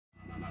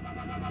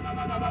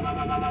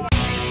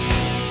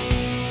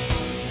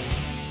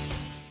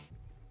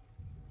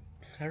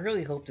I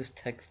really hope this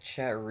text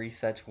chat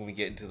resets when we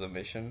get into the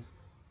mission.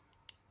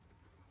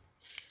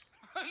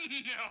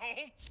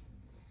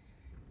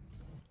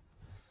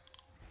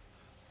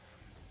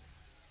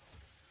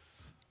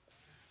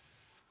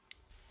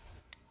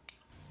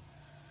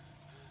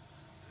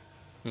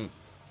 No.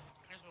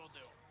 Here's what we'll do.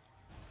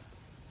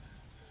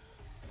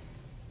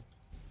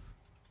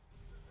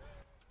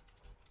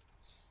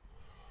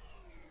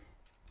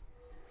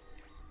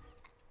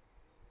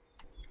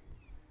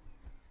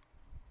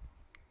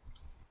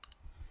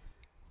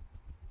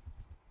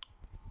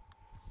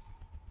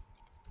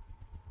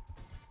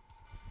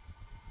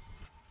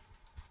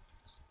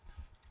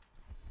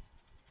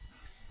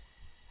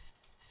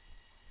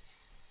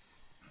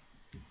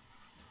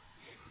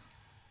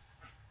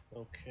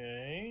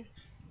 Okay.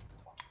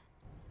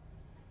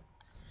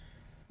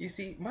 You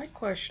see, my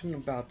question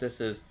about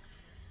this is,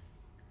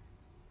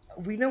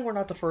 we know we're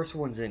not the first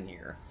ones in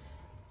here.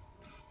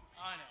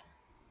 I know.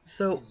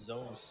 So,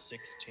 Zone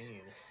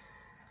 16.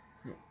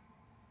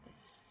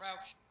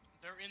 Crouch.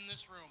 They're in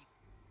this room.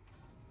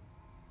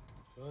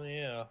 Oh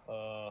yeah,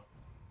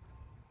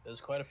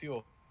 there's quite a few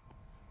of them.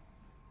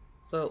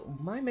 so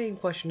my main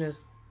question is,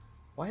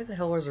 why the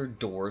hell is our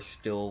door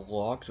still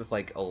locked with,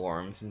 like,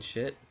 alarms and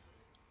shit?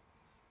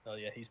 Oh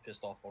yeah, he's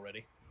pissed off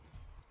already.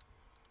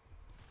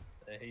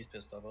 He's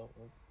pissed off.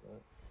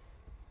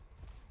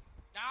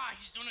 Ah,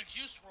 he's doing a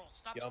juice roll.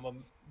 Stop. Yeah,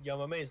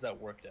 I'm amazed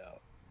that worked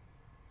out.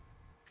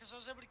 Because I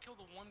was able to kill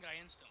the one guy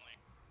instantly.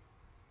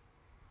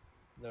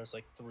 There's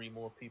like 3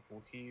 more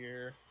people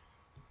here.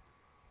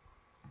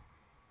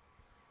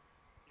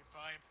 Your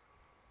vibe.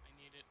 I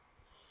need it.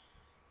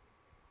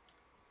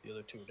 The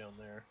other 2 are down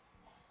there.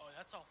 Oh,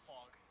 that's all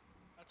fog.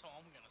 That's all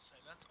I'm gonna say.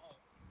 That's all.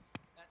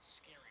 That's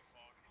scary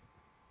fog.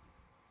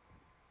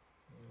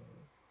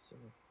 So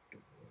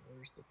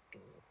where's the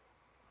door?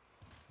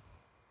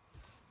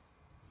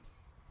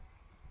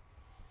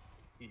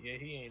 Yeah,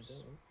 he ain't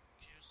done.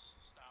 Juice,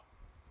 stop.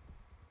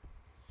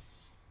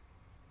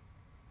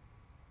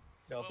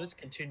 Now, Well, if this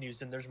continues,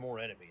 then there's more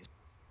enemies.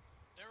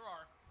 There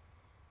are.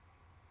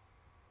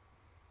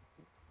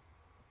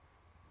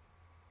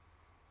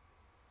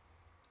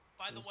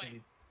 By the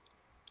way,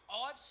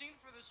 all I've seen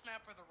for this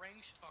map are the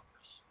ranged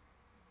fuckers.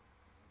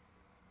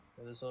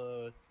 There's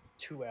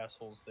 2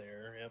 assholes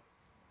there. Yep.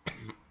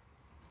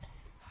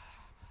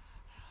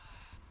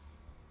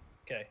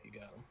 Okay, you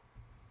got them.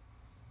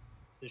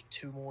 There's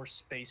 2 more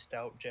spaced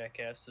out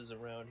jackasses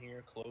around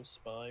here, close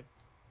by.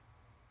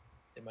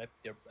 They might.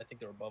 I think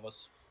they're above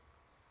us.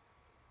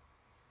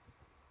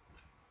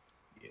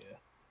 Yeah.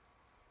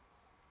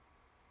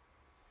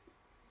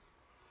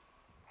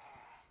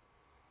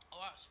 Oh,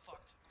 I was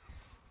fucked.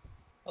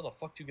 How the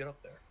fuck did you get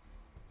up there?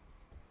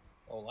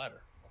 Oh,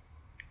 ladder.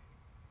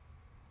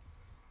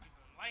 You've been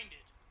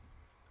blinded.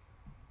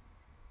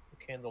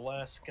 Okay, and the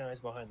last guy's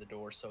behind the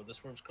door, so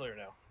this room's clear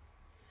now.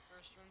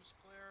 First room's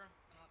clear,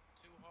 not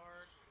too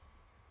hard. I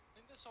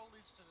think this all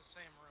leads to the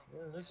same room.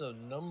 Yeah, there's a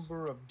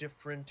number of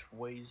different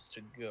ways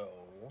to go.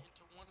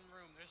 Into one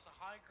room. There's the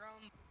high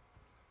ground.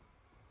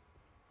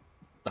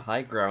 The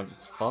high ground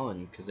is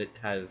fun, because it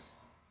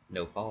has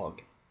no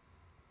fog.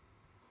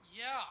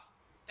 Yeah,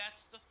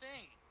 that's the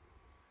thing.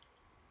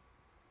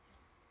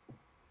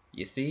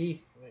 You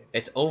see? Wait.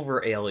 It's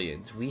over,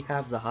 aliens. We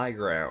have the high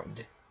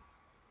ground.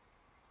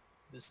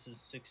 This is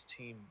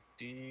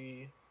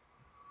 16D.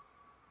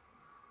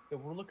 Yeah,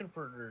 we're looking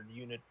for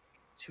unit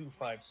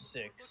 256.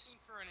 We're looking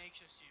for an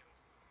HSU.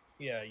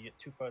 Yeah,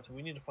 252.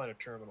 We need to find a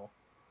terminal.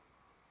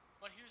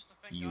 But here's the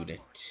thing,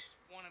 Unit. it's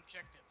one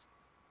objective.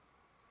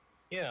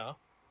 Yeah.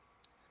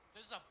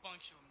 There's a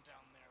bunch of them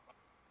down there. But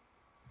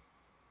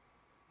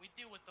we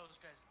deal with those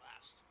guys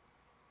last.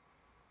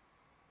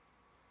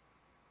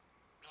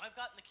 Now I've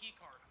gotten the key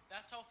card.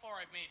 That's how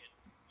far I've made it.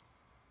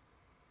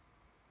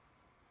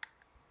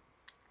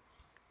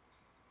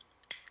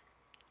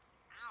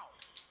 Ow.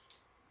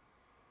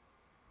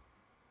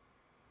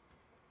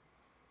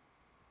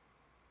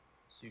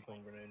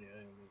 C4 grenade, yeah,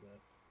 I can do that.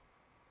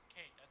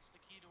 Okay, that's the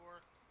key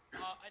door.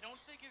 I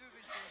don't think either of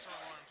these doors are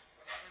alarmed.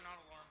 They're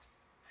not alarmed.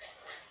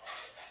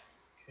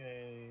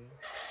 Okay.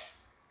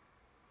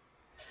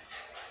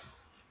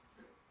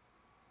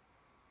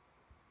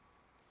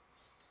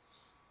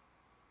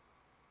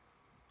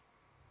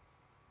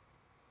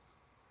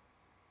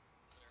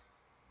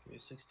 Okay,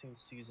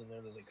 16C's in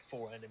there. There's like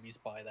 4 enemies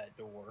by that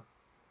door.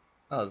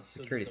 Oh, the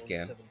security Zone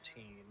scan. 17. I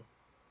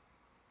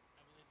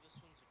believe this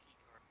one's a key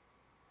card.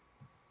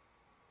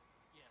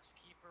 Yes,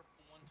 keeper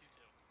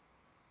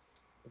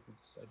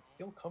 122. I'd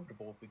feel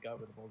comfortable if we got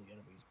rid of all the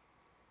enemies.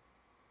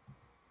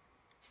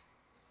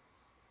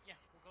 Yeah,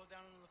 we'll go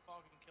down into the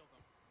fog and kill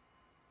them.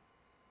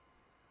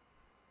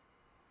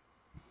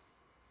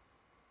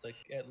 It's like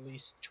at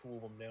least 2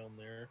 of them down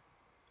there.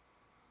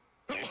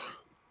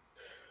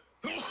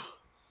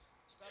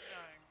 Stop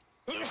dying.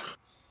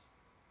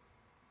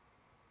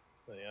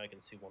 Oh yeah, I can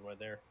see one right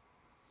there.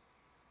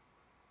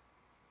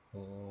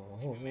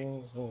 Maybe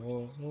making so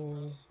much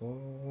noise in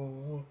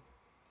the press.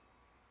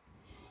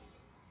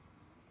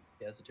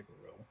 that's a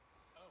different room.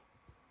 Oh.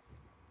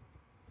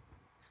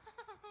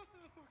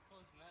 We're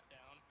closing that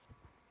down.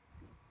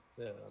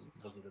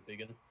 Was it a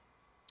big one?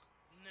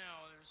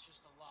 No, there's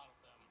just a lot of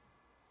them.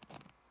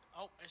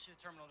 Oh, I see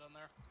the terminal down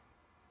there.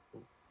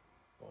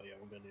 Oh yeah,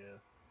 we're gonna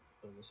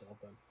fill this out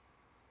then.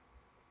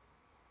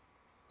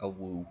 A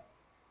woo.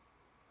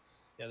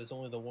 Yeah, there's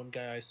only the one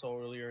guy I saw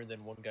earlier, and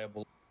then one guy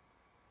below.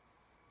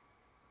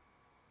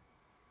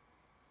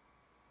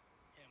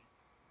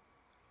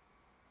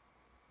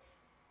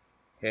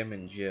 Him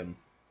and Jim.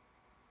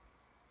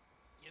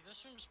 Yeah,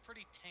 this room's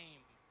pretty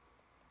tame,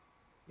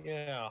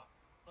 Yeah.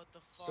 but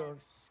the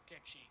fog's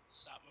sketchy.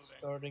 Stop moving.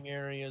 Starting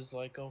area is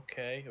like,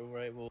 okay,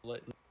 alright, we'll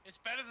let... It's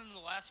better than the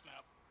last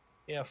map.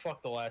 Yeah,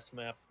 fuck the last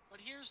map.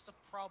 But here's the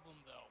problem,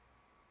 though.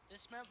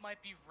 This map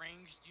might be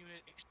ranged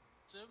unit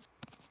exclusive,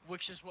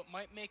 which is what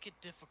might make it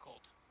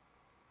difficult.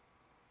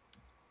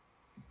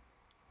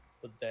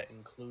 Would that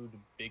include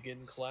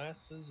big-in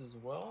classes as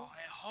well?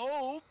 I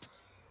hope!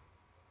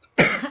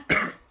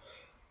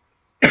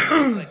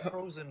 There's like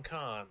pros and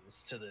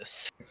cons to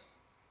this.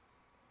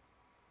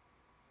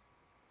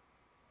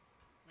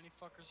 Many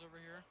fuckers over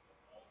here.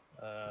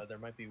 There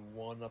might be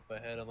one up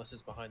ahead, unless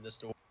it's behind this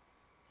door.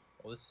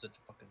 Oh, this is a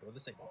fucking door.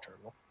 This ain't no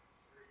terminal.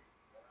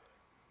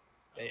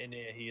 Oh. And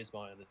yeah, he is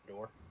behind the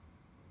door.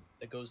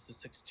 That goes to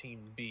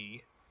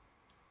 16B.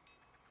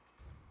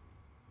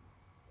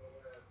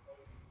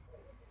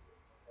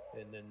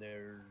 And then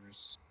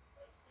there's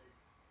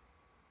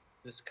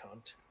this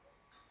cunt.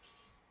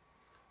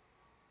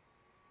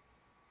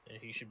 And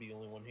he should be the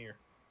only one here.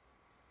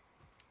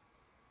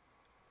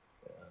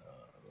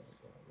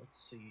 Let's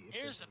see. If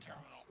Here's there's the any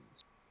terminal.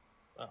 boxes.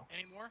 Oh.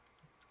 Any more?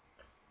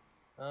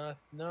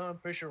 No, I'm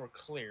pretty sure we're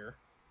clear.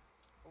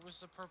 What was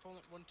the purple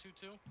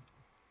 122?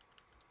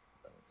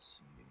 Let's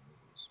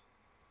see.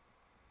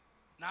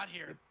 Not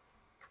here.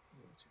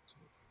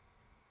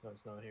 No,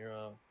 it's not here.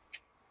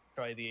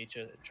 Try the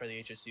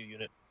HSU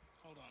unit.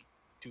 Hold on.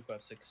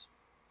 256.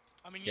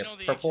 I mean, you Yep, know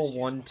the purple HSU is behind the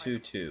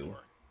 122.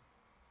 door.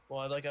 Well,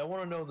 I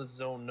want to know the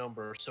zone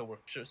number, so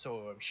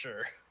I'm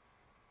sure.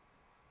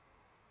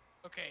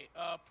 Okay,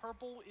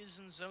 purple is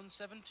in zone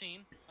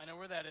 17. I know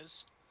where that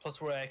is.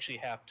 Plus, we actually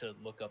have to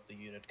look up the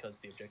unit because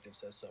the objective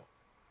says so.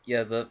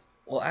 Yeah,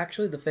 well,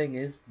 actually, the thing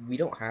is, we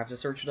don't have to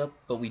search it up,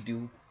 but we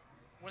do.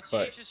 What's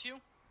But- the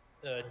HSU?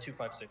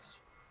 256.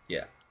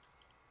 Yeah.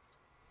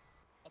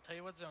 I'll tell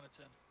you what zone it's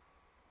in.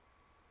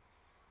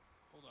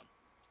 Hold on.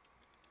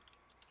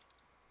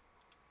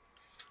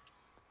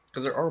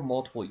 Because there are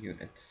multiple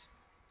units.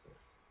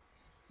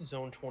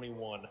 Zone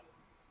 21.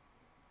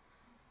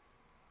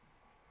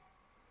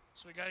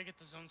 So we gotta get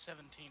to zone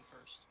 17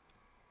 first.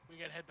 We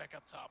gotta head back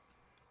up top.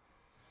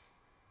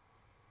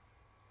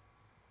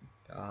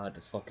 God,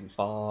 this fucking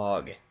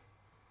fog.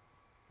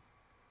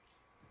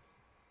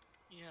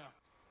 Yeah.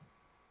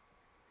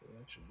 Okay,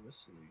 actually,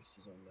 this leads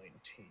to zone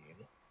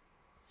 19.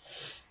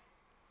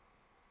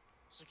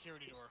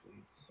 Security door. This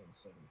leads to zone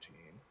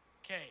 17.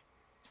 Okay.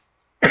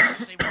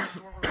 This is a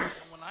one-door room.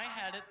 And when I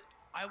had it,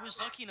 I was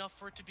lucky enough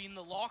for it to be in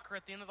the locker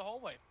at the end of the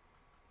hallway.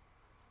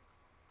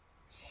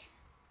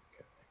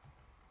 Okay.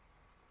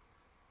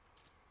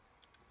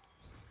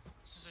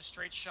 This is a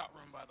straight shot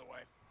room, by the way.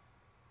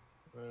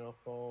 Right, I'll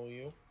follow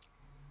you.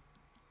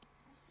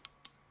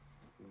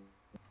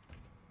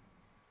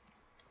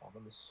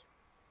 Ominous.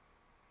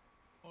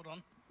 Hold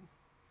on.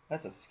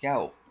 That's a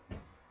scout.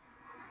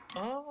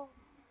 Oh!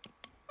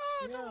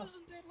 Oh, Yeah. that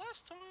wasn't dead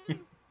last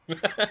time.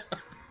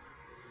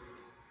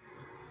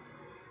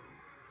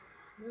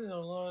 There's a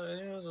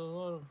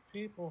lot of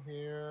people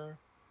here.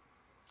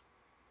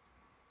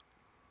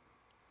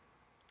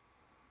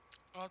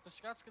 Oh, if the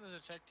scout's gonna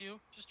detect you,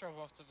 just drive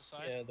off to the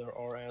side. Yeah, there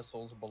are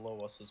assholes below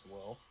us as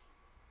well.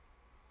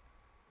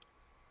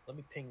 Let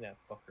me ping that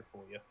fucker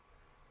for you.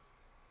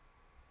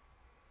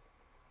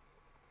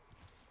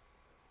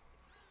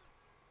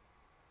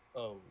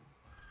 Oh.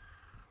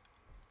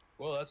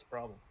 Well, that's a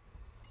problem.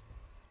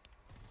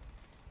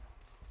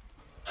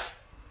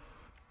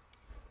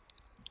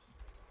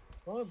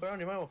 Well, Brown,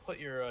 you might want to put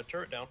your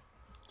turret down.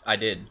 I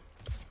did.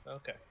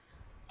 Okay.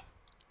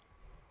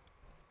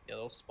 Yeah,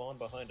 they'll spawn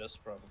behind us,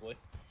 probably.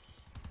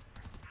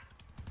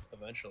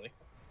 Eventually.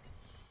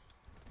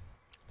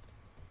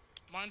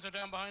 Mines are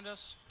down behind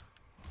us.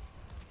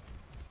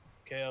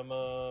 Okay, I'm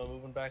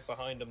moving back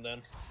behind them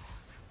then.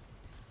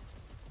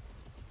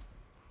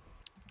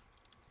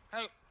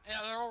 Hey, yeah,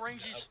 they're all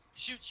rangies.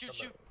 Shoot, shoot,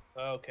 shoot.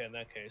 Okay, in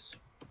that case.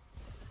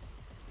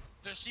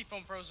 There's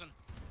seafoam frozen.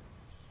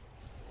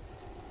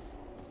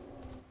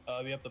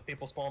 Yep, the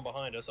people spawn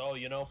behind us. Oh,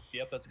 you know,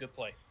 yep, that's a good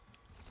play.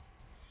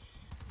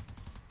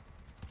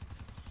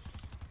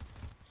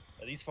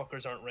 These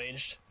fuckers aren't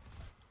ranged.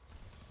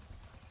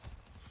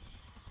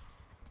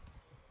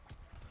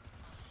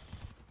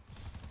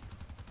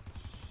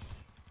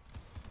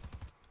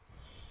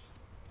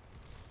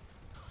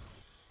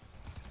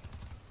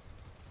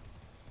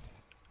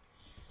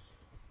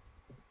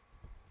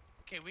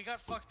 Okay, we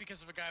got fucked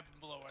because of a guy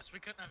below us. We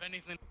couldn't have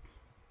anything.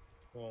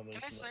 Oh,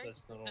 Can I say,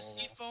 the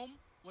seafoam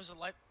was a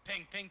light...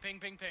 Ping, ping, ping,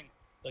 ping, ping.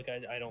 Like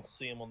I don't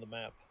see him on the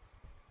map.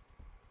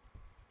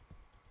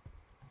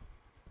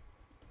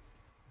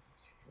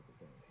 It's further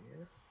down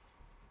here.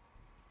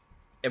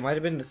 It might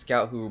have been the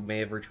scout who may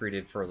have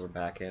retreated further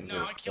back into No,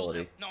 the I killed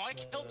him. facility. No, I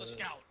killed the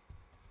scout.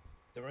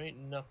 There ain't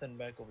nothing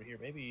back over here.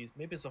 Maybe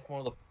it's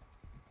one of the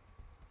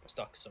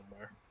stuck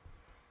somewhere.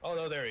 Oh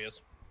no, there he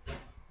is.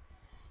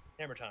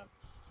 Hammer time.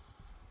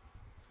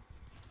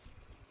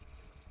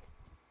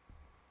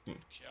 Good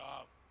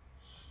job.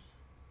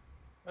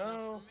 No,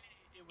 Oh, for me,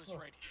 it was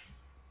right here.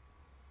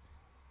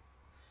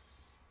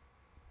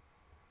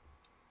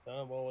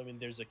 well, I mean,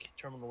 there's a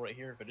terminal right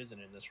here if it isn't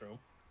in this room.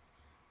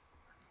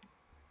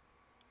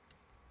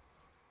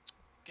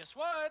 Guess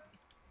what?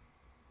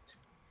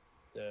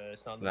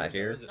 It's not in the Not window,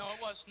 here. is it? No, it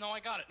was. No, I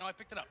got it. No, I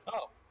picked it up.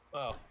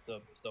 Oh,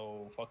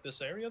 so fuck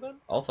this area then?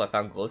 Also, I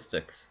found glow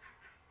sticks.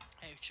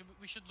 Hey,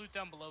 we should loot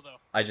down below though.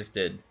 I just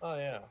did. Oh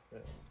yeah.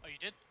 Oh, you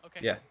did? Okay.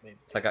 Yeah, Maybe.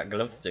 so I got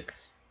glow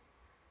sticks.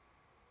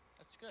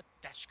 That's good.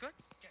 That's good.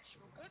 That's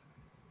real good.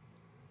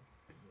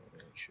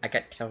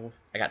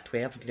 I got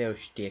 12 glow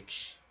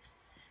sticks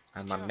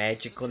on my job.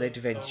 magical Good So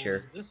adventure.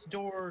 is this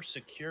door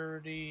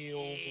security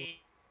over? Hey.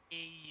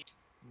 Okay,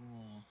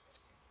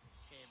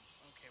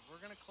 okay, we're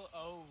gonna close.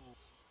 Oh,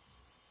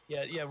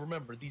 Yeah.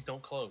 Remember, these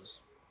don't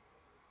close.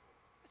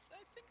 I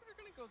think they're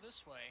gonna go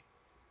this way.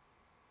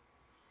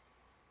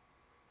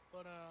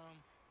 But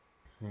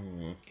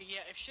okay, yeah.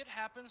 If shit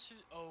happens,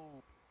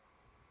 oh,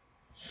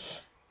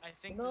 I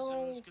think the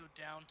zones go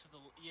down to the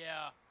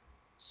yeah.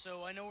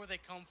 So I know where they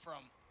come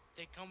from.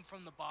 They come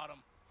from the bottom.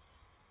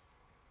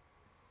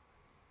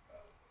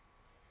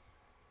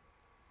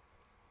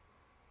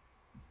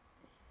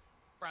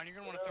 Brown, you're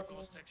gonna want to throw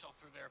glow sticks all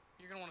through there.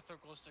 You're gonna want to throw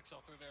glow sticks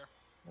all through there.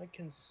 I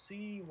can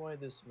see why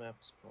this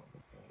map's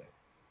problematic.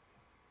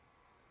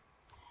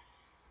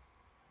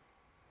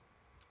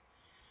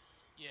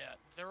 Yeah,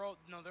 they're all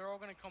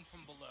gonna come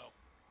from below.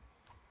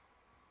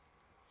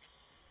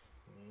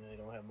 I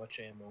don't have much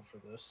ammo for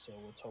this, so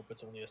let's hope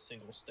it's only a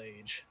single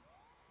stage.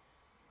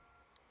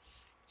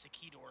 It's a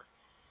key door.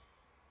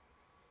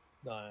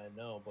 I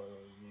know, but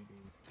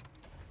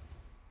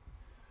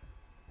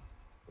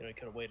you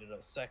could have waited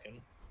a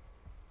second.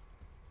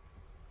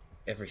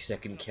 Every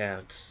second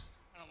counts.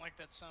 I don't like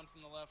that sound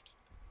from the left.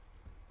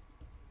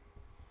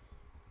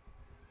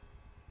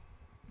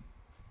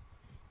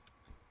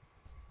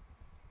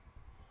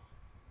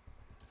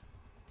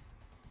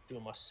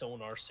 Doing my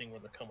sonar, seeing where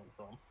they're coming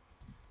from.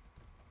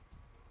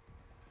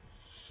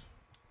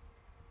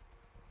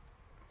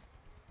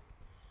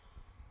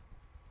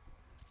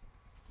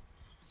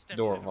 It's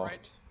definitely Door the locked.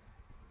 right.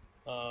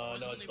 No,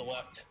 there's it's the only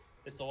one. left.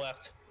 It's the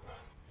left.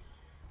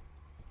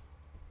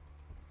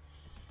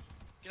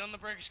 Get on the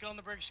bridge. Get on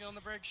the bridge. Get on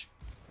the bridge.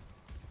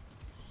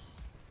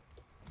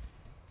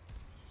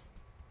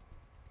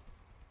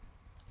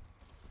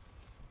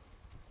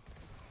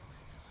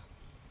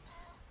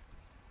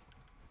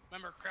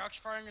 Remember, crouch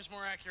firing is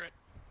more accurate.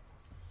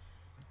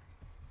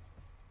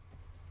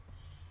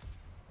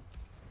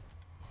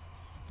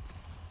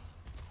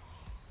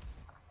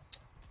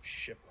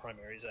 Ship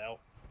primary's out.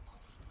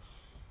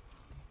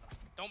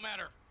 Don't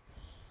matter.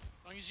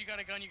 As long as you got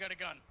a gun, you got a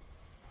gun.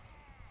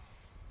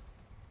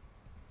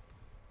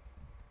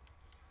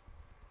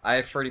 I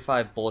have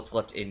 35 bullets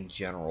left in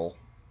general.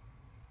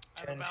 I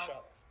have 10 about,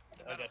 shot.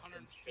 I about got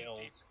 150. 10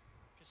 shells.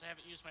 Because I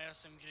haven't used my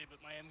SMG, but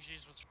my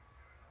MG's what's.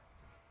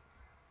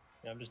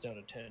 Yeah, I'm just down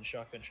to 10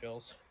 shotgun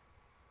shells.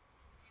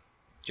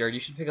 Jared,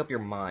 you should pick up your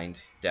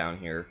mines down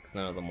here, because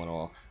none of them went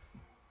off.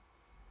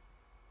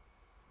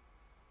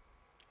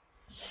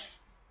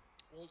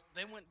 Well,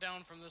 they went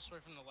down from this way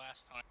from the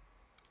last time.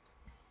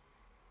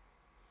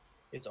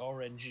 It's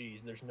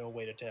RNGs, there's no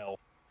way to tell.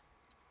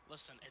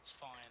 Listen, it's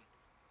fine.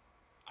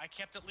 I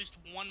kept at least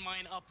one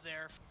mine up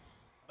there.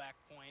 Back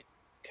point.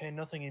 Okay,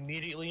 nothing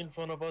immediately in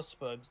front of us,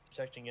 but I'm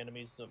detecting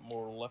enemies at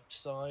more left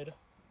side.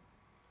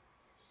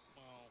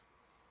 Well,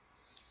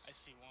 I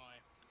see why.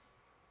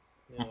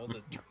 You know,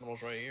 the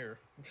terminal's right here.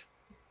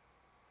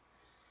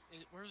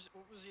 What was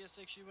the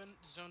SXU in?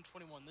 Zone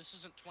 21. This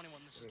isn't 21.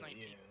 This is 19.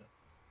 Yeah.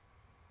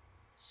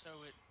 So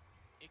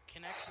it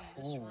connects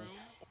in this Ooh. room,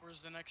 or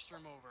is the next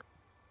room over?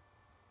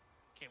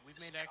 Okay, we've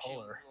This made actually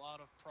color. a lot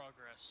of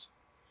progress.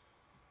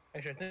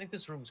 Actually, I think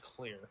this room's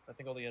clear. I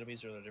think all the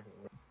enemies are in a different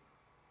room.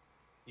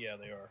 Yeah,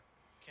 they are.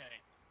 Okay,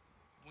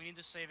 we need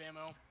to save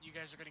ammo. You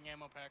guys are getting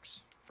ammo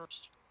packs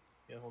first.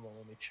 Yeah, hold on,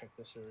 let me check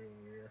this area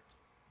over here.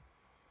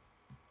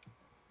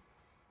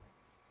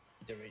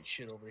 There ain't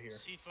shit over here.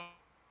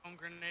 C-foam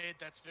grenade,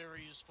 that's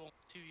very useful.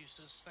 2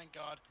 uses, thank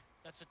God.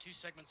 That's a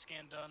 2-segment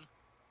scan done.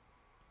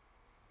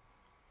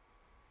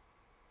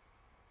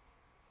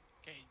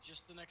 Okay,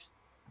 just the next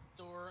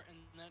door, and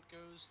that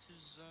goes to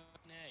Zone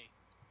A.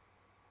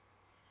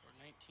 Or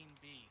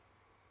 19B.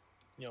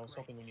 You know, I was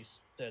Great. hoping when you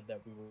said that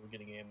we were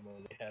getting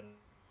ammo, they had.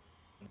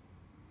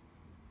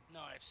 No,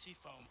 I have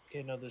C-foam.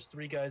 Okay, now there's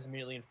 3 guys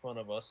immediately in front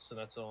of us, and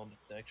that's all I'm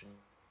detection.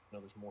 No,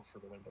 there's more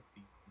further away, but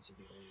these are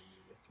the only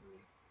 3.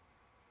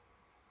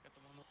 Got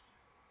the one.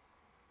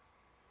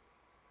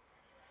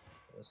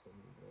 That's the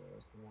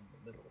one in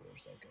the middle.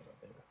 Where's that guy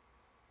right there?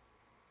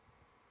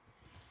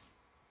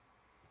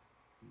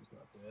 He's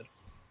not dead.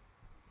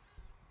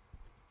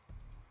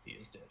 He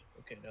is dead.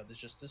 Okay, now there's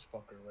just this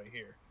fucker right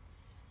here.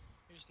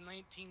 Here's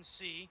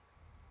 19C.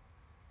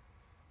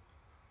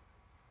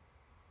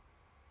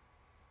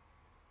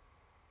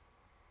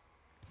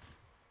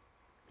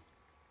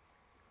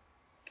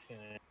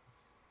 Okay.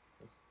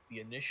 That's the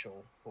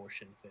initial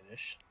portion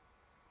finished.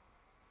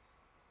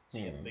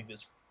 See how big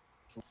this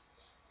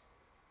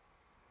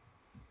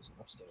is.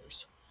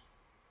 Upstairs.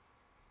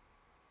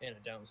 And a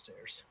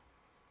downstairs.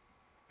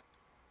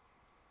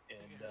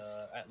 And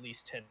at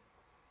least 10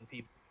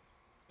 people.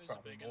 There's a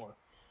Probably big one. more.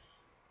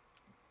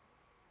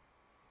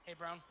 Hey,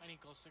 Brown, I need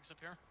glow sticks up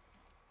here.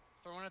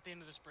 Throw one at the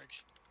end of this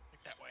bridge.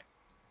 Like that way.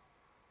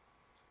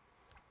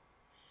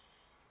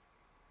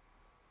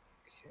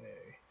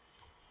 Okay.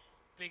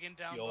 Big and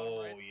down bottom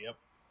right. Yep.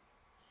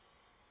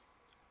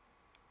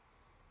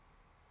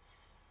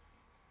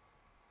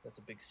 That's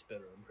a big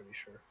spitter, I'm pretty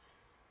sure.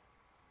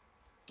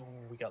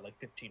 Ooh, we got like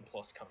 15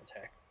 plus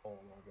contact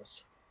all along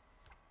us.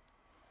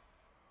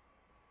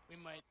 We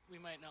might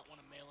not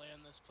want to melee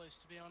in this place,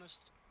 to be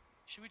honest.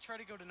 Should we try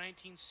to go to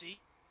 19C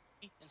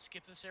and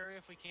skip this area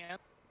if we can?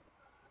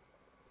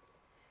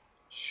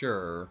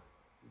 Sure.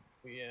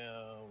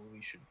 Yeah,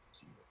 we should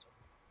see what's up.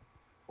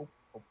 Oh,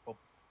 oh, oh.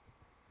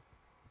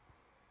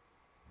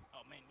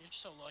 Oh man, you're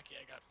so lucky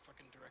I got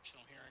frickin'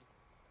 directional hearing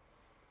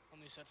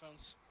on these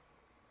headphones.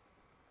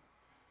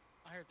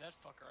 I heard that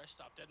fucker. I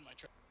stopped dead in my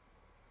trip.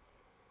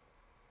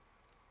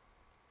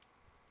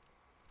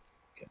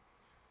 Okay.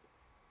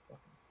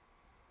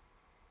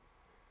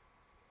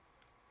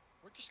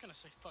 We're just gonna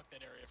say fuck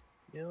that area.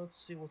 Yeah, let's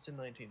see what's in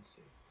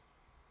 19C.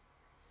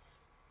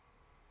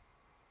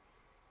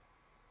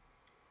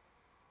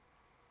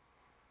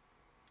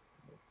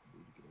 Need to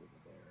get over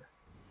there.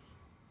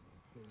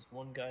 There's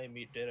one guy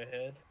meet dead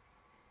ahead.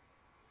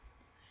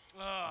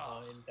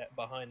 Oh,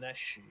 Behind that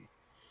sheet.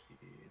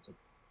 It's a...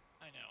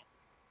 I know.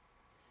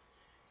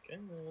 Okay,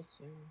 well, let's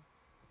see.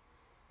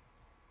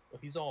 Well,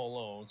 he's all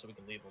alone, so we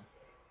can leave him.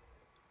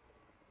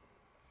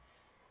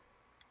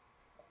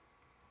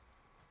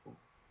 Ooh.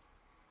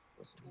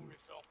 Listen, Ooh,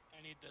 refill.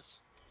 I need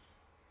this.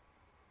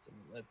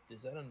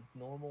 is that a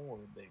normal or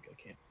a big? I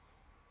can't.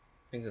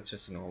 I think that's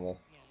just normal.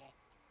 Normal.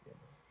 Yeah.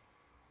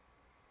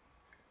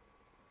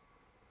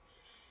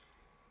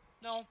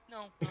 No.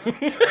 No.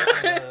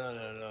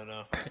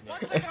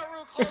 Once I got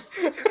real close,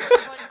 I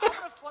was like, I'm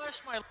gonna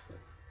flash my.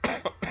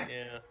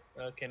 Yeah.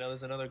 Okay, now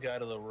there's another guy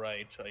to the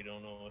right. I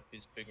don't know if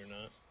he's big or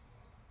not.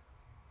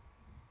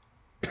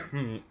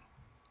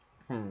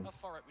 How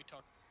far right we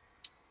talk?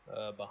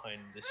 Behind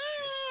this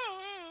shit.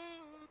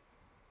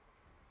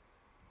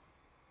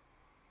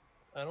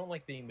 I don't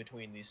like being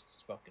between these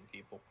fucking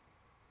people.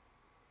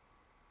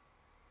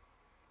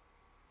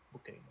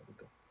 Okay, now we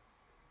go.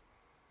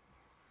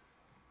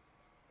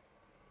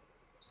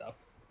 Stop.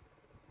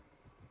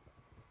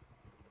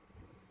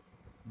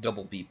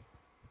 Double beep.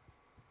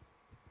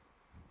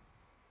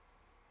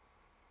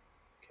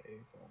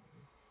 Okay,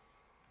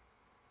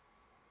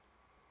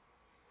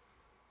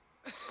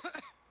 fine.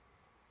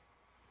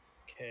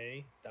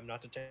 Okay, I'm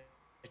not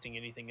detecting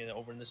anything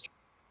over in this.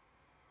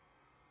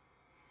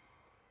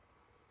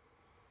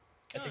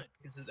 Good.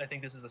 I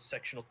think this is a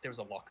sectional. There's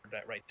a locker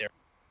right there.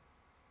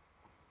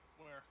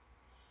 Where?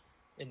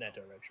 In that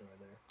direction, right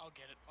there. I'll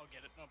get it.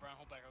 No, Brown,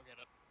 hold back. I'll get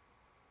it.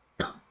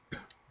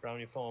 Brown,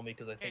 you follow me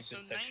because I think so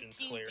this section's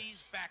clear.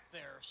 19D's back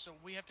there, so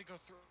we have to go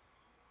through.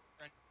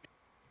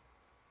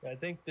 I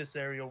think this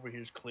area over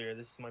here is clear.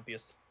 This might be a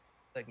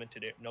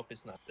segmented area. Nope,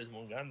 it's not. There's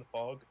one guy in the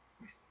fog.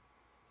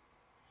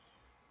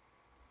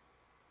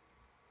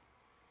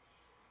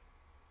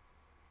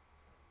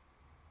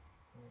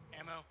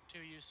 Ammo, 2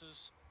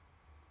 uses.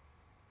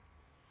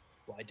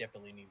 Well, I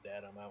definitely need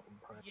that. I'm out in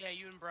prime. Yeah,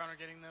 you and Brown are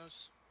getting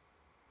those.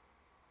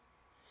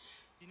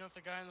 Do you know if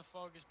the guy in the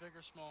fog is big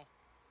or small?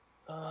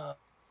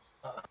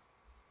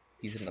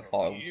 He's in the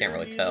fog. You can't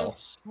really He tell.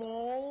 looks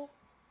small,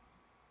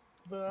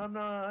 but I'm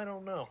not. I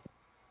don't know.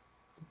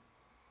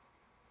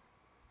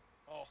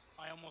 Oh,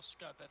 I almost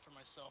got that for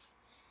myself.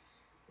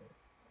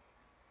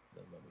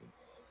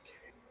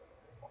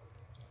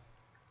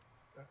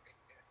 Okay.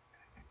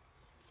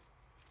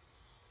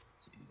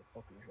 See, the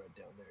fucker's right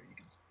down there. You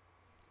can.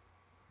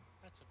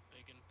 That's a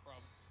big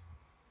problem.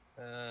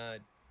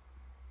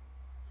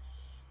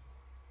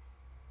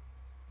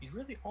 He's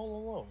really all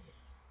alone.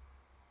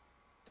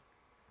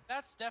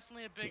 That's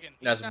definitely a big one.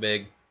 That's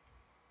big.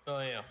 Oh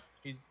yeah,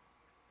 he's.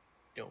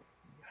 Don't.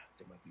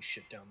 There might be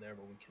shit down there,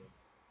 but we can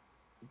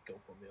go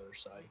from the other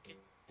side.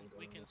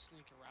 We can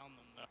sneak around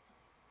them though.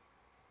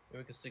 Yeah,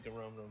 we can sneak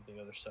around on the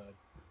other side.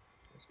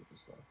 Let's get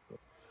this locked.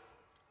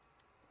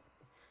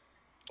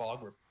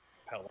 Fog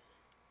repellent.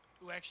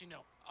 Ooh, actually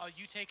no.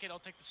 You take it. I'll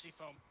take the sea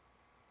foam.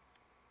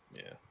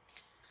 Yeah.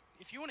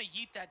 If you want to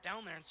yeet that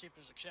down there and see if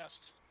there's a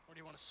chest, or do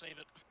you want to save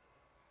it?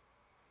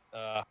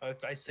 I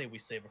say we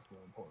save it for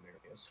more important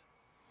areas.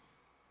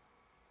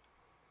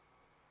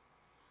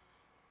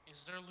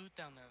 Is there loot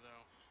down there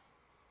though?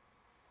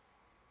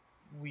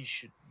 We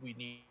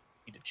need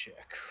to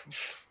check.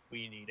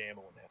 We need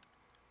ammo in that.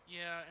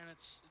 Yeah, and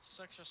it's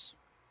such a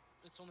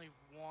It's only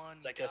one.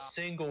 It's like guy. a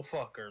single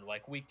fucker.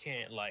 Like we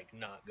can't like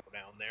not go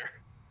down there.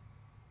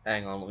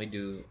 Hang on, let me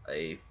do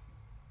a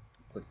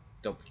quick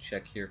double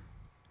check here.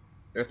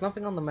 There's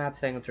nothing on the map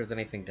saying that there's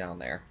anything down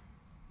there.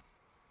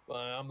 But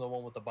I'm the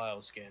one with the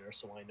bioscanner,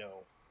 so I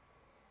know.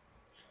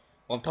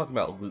 Well, I'm talking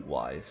about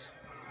loot-wise.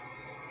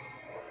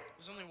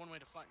 There's only one way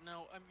to find.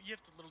 No, you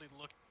have to literally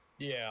look.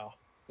 Yeah,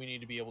 we need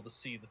to be able to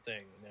see the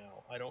thing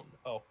now. I don't.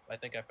 Oh, I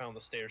think I found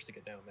the stairs to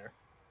get down there.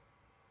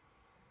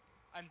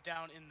 I'm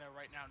down in there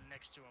right now,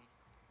 next to him.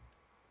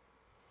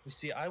 You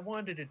see, I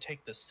wanted to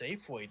take the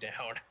safe way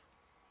down.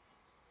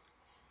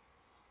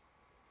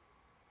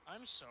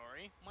 I'm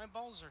sorry, my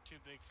balls are too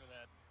big for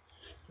that.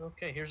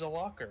 Okay, here's a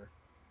locker.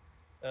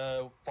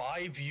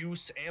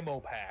 5-use ammo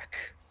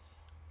pack.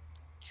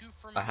 2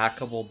 for A me.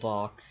 hackable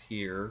box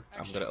here.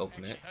 Actually, I'm gonna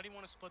open it. How do you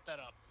want to split that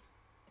up?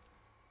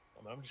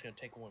 I'm just gonna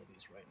take one of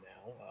these right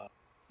now.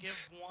 Give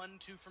 1,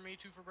 2 for me,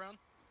 2 for Brown.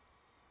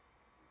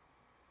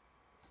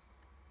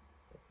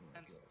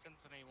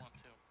 Depends on how you want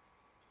to.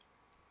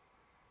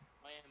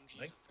 My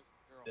MG's a fit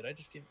girl. Did I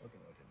just give? Okay,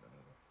 no, I didn't. No.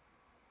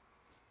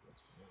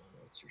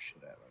 What's your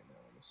shit at right now?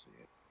 Let me see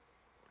it.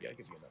 Yeah, I'll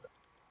give you another.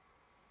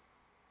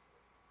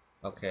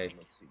 Okay.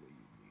 Let's see what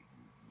you need.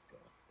 You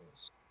got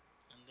this.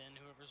 And then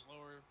whoever's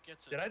lower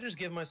gets it. Did I just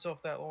give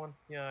myself that one?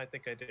 Yeah, I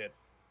think I did.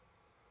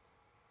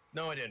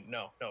 No, I didn't.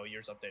 No,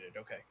 yours updated.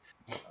 Okay.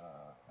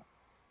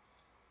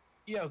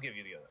 Yeah, I'll give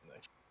you the other one.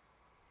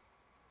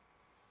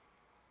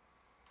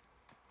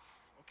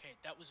 Okay,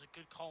 that was a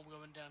good call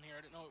going down here.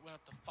 I didn't know it went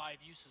up to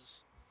 5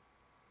 uses.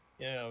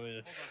 Yeah, I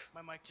mean, Hold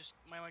on, my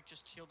mic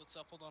just healed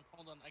itself. Hold on,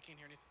 I can't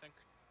hear anything.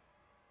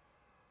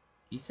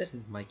 He said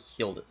his mic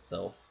healed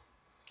itself.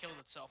 Killed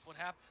itself. What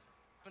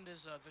happened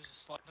is there's a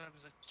slide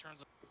that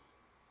turns up.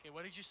 Okay,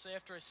 what did you say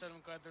after I said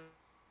I'm glad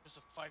there's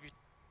a 5 use?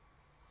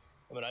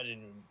 I mean, I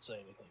didn't even say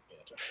anything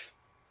yet.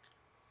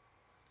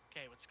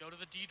 Okay, let's go to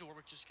the D door,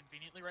 which is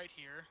conveniently right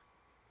here.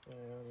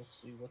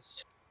 Let's see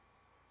what's.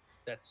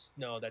 That's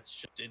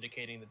just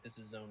indicating that this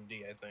is Zone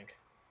D, I think.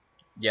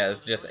 Yeah, No,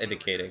 it's the just door's over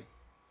indicating. here.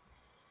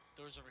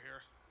 Door's over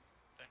here.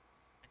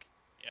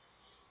 Yeah.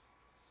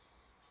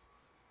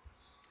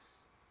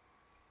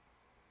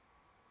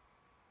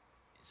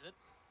 Is it?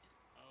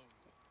 Oh.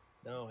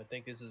 No, I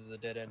think this is a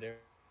dead end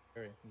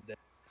area.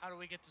 How do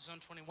we get to Zone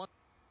 21?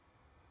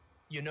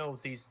 You know,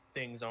 these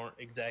things aren't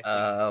exactly.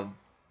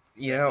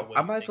 You know, what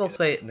I you might as think well it is.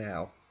 say it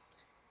now.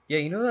 Yeah,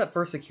 you know that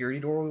first security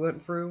door we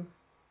went through?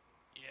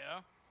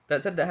 Yeah.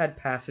 That said that had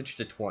passage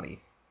to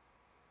 20.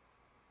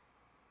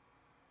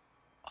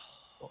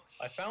 Well,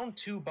 I found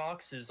 2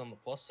 boxes on the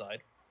plus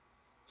side.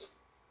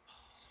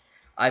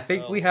 I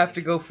think we have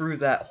to go through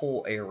that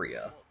whole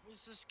area. What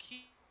was this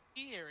key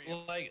area?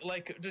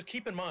 Like, just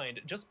keep in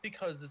mind, just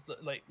because it's the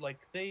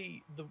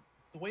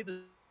way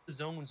the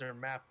zones are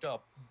mapped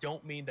up,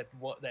 don't mean that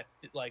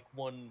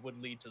one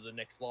would lead to the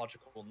next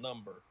logical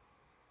number.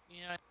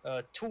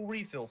 Yeah. Tool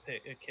refill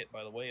kit,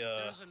 by the way.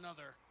 There's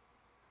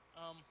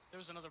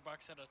another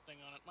box that had a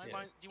thing on it. Yeah.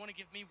 Mind, do you want to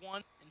give me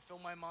one and fill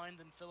my mind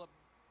and fill up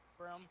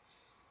Brown?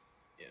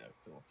 Yeah,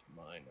 fill up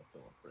mine. I'll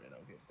fill up Brand.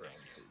 I'll get Brown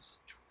his.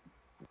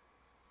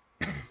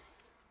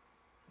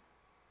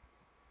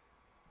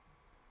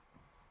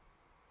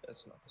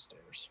 That's not the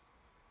stairs.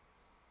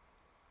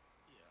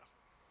 Yeah.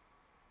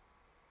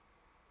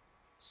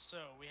 So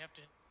we have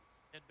to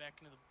head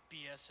back into the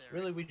BS area.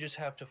 Really, we just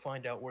have to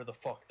find out where the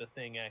fuck the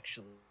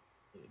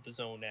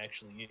zone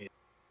actually is.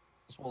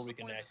 Before we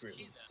can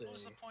accurately say. What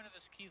was the point of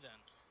this key then?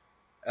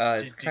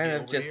 It's kind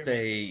of just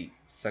a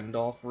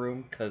send-off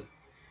room, because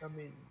I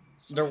mean,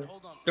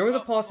 hold on. there was a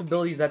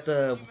possibility that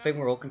the thing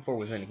we're looking for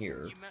was in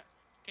here.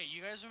 Okay,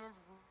 you guys remember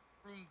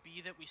room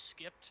B that we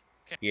skipped?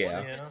 Okay, Yeah.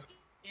 what if it's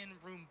in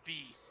room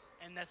B,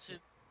 and that's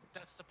it?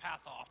 That's the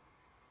path off.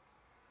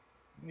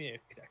 Yeah,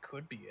 that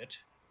could be it.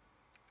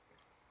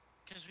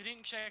 Because we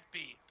didn't check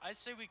B. I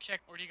say we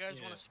check, or do you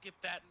guys want to skip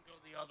that and go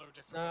the other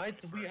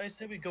different way? I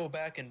say we go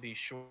back and be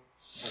sure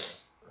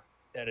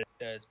that it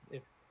does.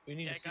 If we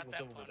need to see what's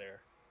over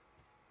there.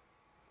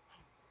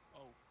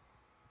 Oh.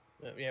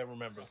 Yeah,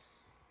 remember.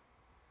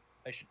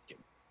 I should get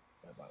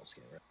my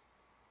bioscanner.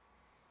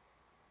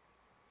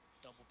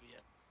 Double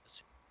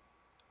BS.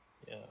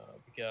 Yeah,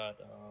 we got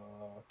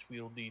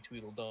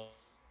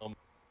Tweedledum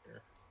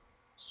here.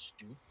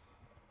 Stoop.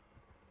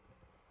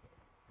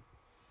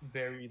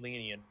 Very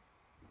lenient.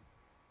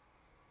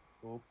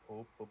 Oh.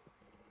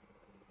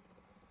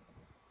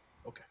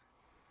 Okay.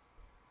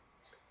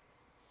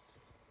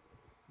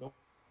 Nope.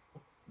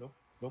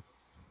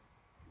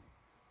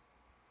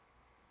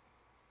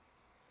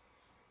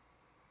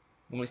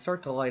 When we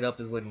start to light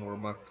up is when we're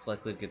most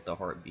likely to get the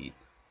heartbeat.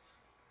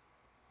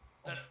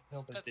 That's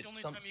the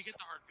only time you get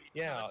the heartbeat.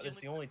 Yeah,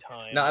 that's the only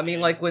time. No, I mean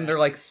like when they're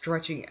like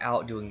stretching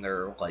out doing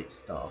their light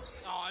stuff.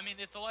 Oh, I mean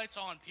if the light's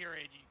on,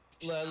 period.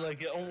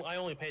 I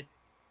only pay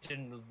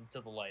attention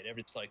to the light.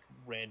 It's like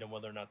random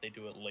whether or not they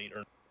do it late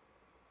or.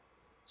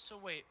 So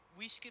wait,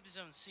 we skipped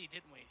Zone C,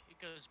 didn't we? It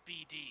goes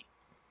BD.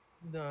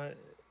 No,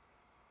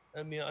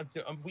 I mean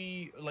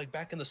we like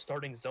back in the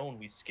starting zone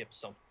we skipped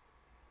some.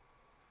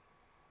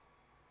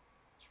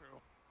 True.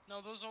 No,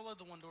 those all led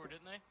to one door,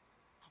 didn't they?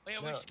 Oh yeah,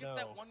 we No, skipped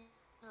that no. one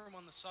room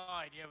on the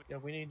side. Yeah. Yeah,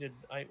 we needed.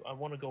 I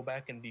want to go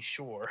back and be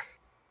sure.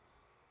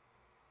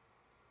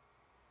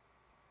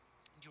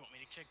 Do you want me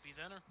to check B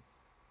then, or?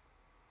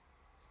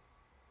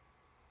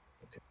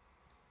 Okay.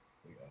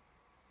 We got.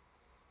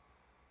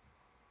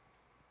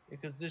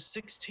 Because there's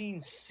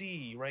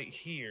 16C right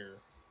here.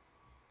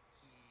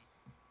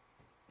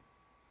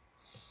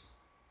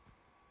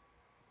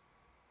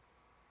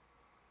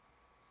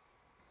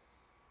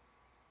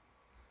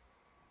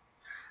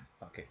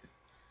 Fuck it.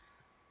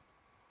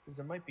 Because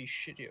there might be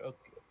shit here.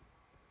 Okay.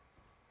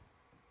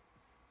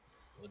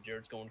 Well,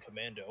 Jared's going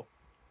commando.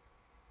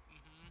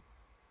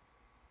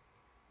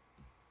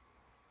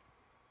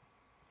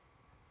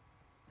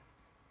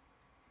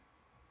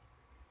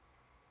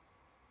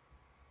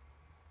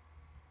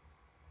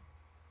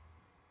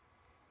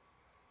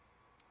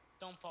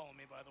 Don't follow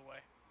me, by the way.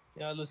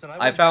 Yeah, listen. I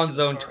went back found to the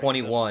zone starting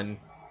 21. You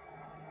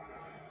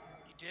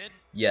did?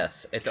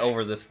 Yes, it's Okay.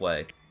 over this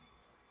way.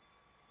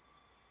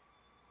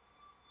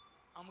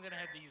 I'm gonna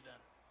head to you then.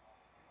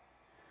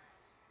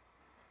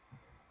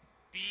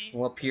 B.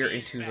 We'll up here B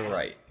and is to the bad.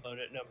 right. Oh,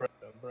 no,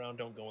 Brown,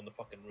 don't go in the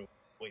fucking room.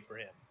 Wait for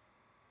him.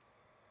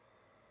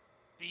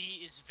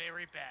 B is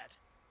very bad.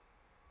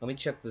 Let me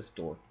check this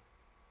door.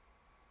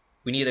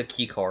 We need a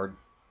key card.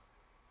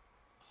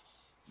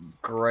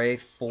 Gray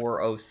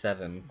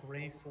 407.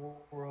 Gray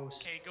 407.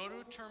 Okay, go to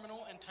a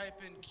terminal and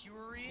type in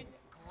query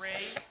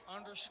gray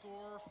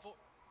underscore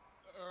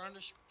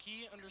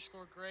key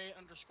underscore gray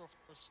underscore.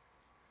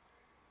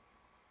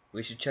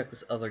 We should check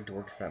this other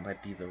door because that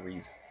might be the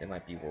reason. It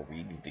might be where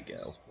we need to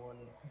go.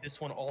 This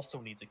one also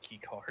needs a key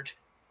card.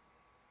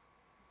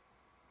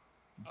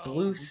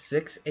 Blue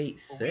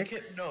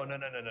 686? No.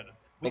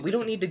 But we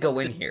don't need to go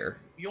in here.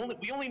 We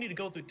only need to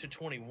go to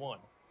 21.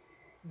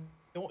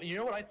 You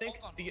know what I think?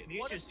 The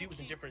HSU was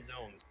in different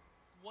zones.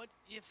 What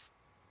if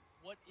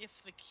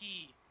the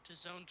key to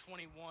zone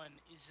 21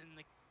 is in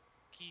the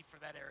key for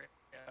that area?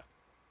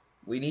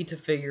 We need to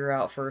figure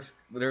out first.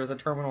 There's a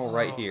terminal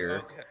right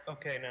here.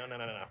 Okay, no.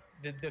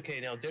 Okay,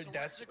 now there's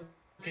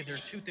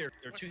two there.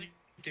 There are two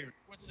there.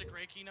 What's the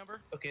gray key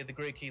number? Okay, the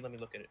gray key. Let me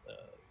look at it.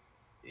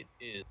 It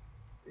is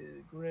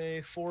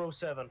gray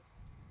 407.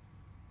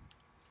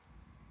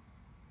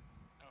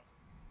 Oh,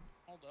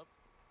 hold up.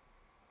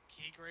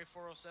 Key gray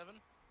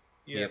 407.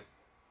 Yep.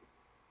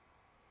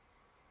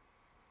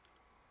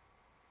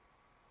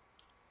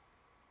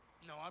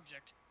 No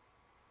object.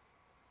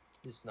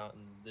 It's not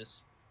in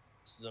this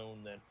zone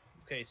then.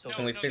 Okay, so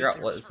Can we figure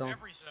out what it's for zone?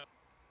 every zone.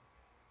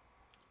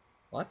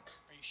 What?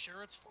 Are you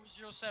sure it's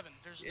 407?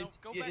 There's no.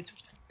 Go back and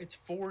check. It's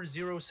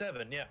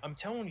 407. Yeah, I'm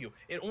telling you,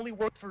 it only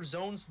works for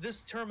zones.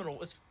 This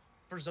terminal is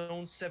for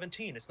zone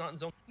 17. It's not in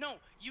zone. No,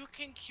 you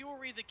can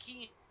query the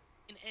key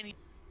in any.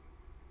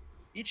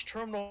 Each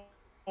terminal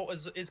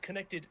is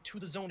connected to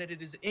the zone that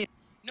it is in.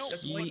 No,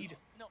 That's Key- why you-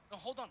 no,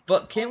 hold on.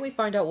 But can't we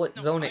find out what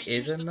No, zone I it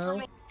is used in the though?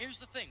 terminal. Here's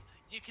the thing: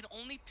 you can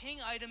only ping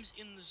items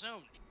in the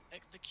zone.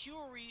 Like, the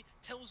query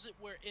tells it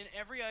where in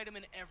every item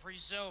in every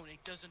zone.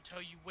 It doesn't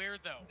tell you where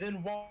though.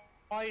 Then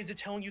why is it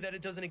telling you that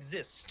it doesn't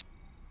exist?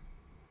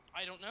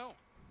 I don't know.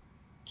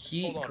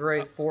 Key Hold on, Gray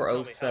tell me, how do you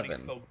 407.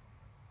 spell-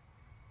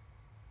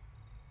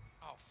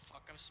 Oh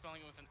fuck! I'm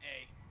spelling it with an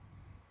A.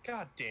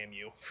 God damn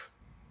you!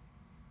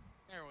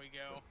 There we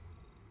go.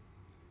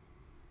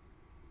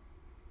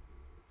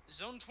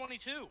 Zone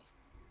 22.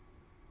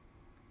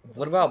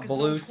 What about Focus on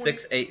Blue 20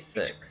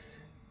 686?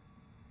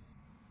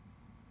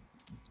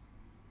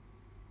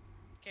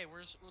 Okay,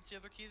 what's the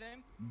other key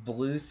name?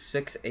 Blue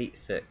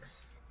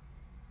 686.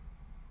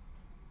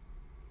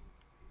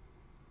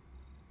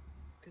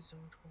 Focus zone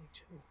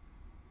 22.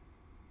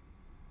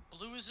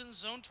 Blue is in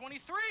zone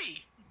 23.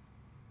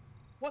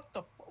 What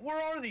the?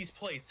 Where are these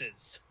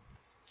places?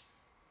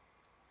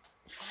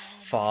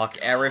 Fuck,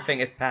 everything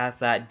is past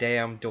that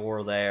damn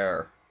door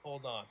there.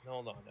 Hold on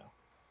now.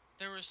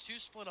 There was two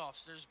split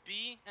offs. There's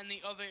B and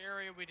the other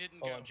area we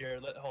didn't go.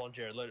 Hold on,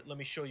 Jared. Let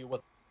me show you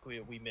what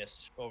we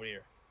missed over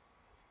here.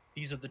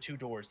 These are the two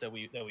doors that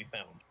we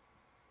found.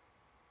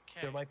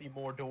 Okay. There might be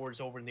more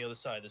doors over in the other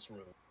side of this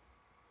room.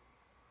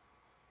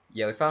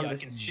 Yeah, we found Yeah, I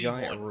this can see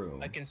giant one.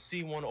 room. I can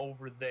see one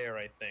over there,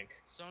 I think.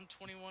 Zone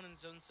 21 and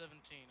zone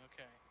 17.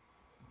 Okay.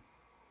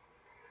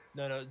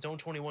 No, zone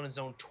 21 and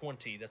zone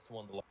 20. That's the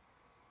one.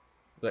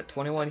 We got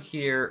 21 17.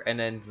 here and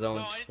then zone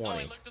No, I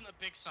 20. looked on the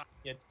big sign.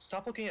 Yeah,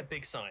 stop looking at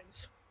big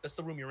signs. That's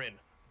the room you're in.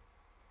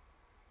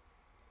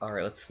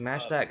 Alright, let's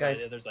smash that guy's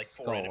There's like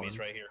 4 skull enemies in.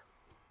 right here.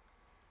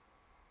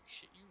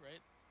 Shit, you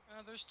right.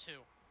 There's two.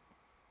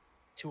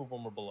 2 of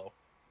them are below.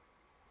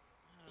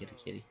 Kitty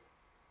Oh, kitty.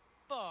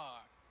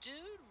 fuck, dude,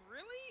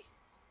 really?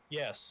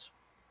 Yes.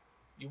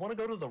 You want to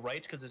go to the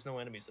right because there's no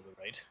enemies to the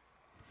right.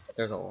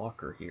 There's a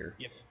locker here.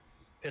 Yep.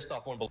 Pissed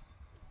off one below.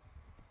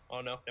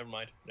 Oh no, never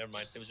mind.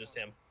 It was just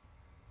him.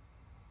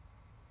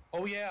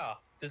 Oh yeah,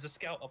 there's a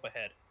scout up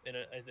ahead in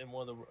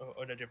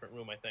a different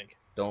room, I think.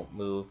 Don't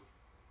move.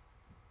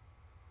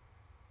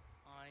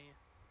 I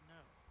know.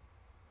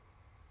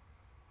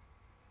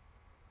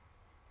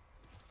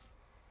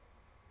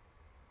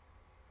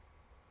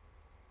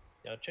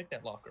 Now check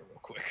that locker real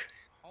quick.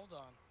 Hold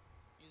on.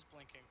 He's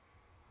blinking.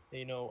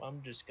 You know,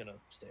 I'm just gonna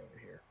stay over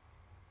here.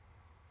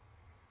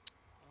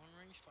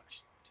 Long-range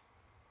flashlight.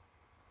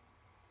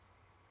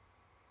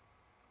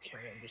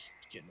 Okay, I'm just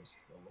getting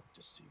a look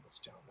to see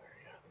what's down there.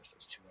 Yeah, there's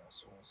those two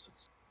assholes.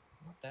 It's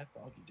not that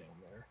foggy down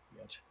there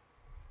yet.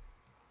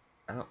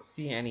 I don't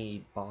see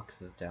any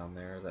boxes down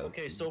there. That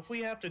Okay, so if we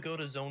have to go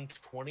to zone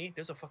 20,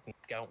 there's a fucking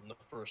scout in the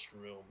first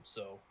room,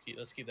 so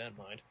let's keep that in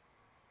mind.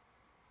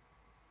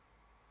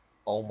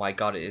 Oh my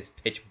god, it is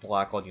pitch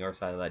black on the other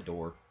side of that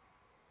door.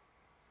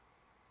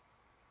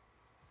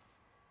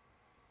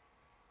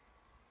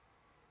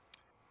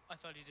 I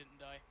thought he didn't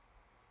die.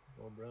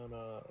 Well, Brown,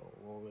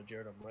 well,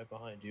 Jared, I'm right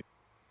behind you.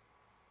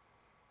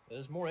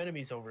 There's more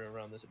enemies over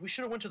around this. We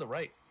should have went to the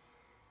right.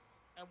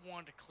 I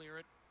wanted to clear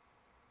it.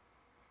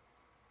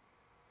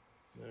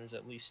 There's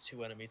at least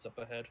 2 enemies up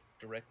ahead,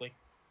 directly.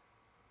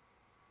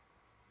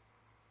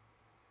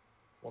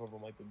 One of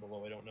them might be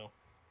below, I don't know.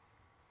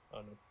 Oh,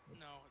 no.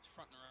 No, it's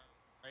front and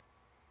right.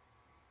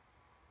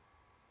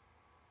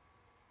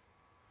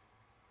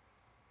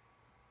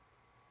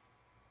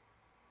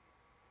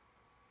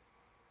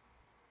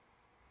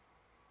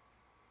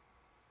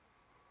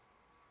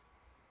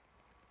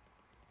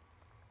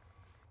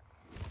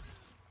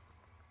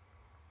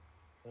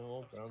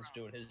 Oh, Brown's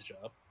doing his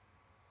job.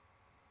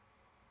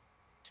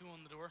 2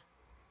 on the door.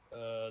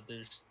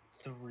 There's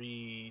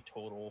 3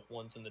 total.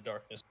 One's in the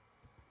darkness.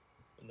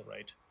 In the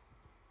right.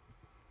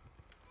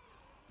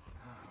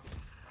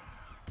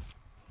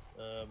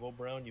 Well,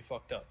 Brown, you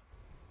fucked up.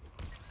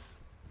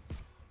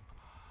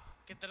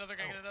 Get that other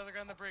guy, get that other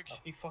guy on the bridge.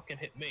 He fucking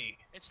hit me.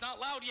 It's not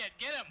loud yet,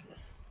 get him!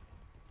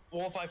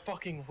 Well, if I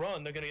fucking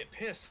run, they're gonna get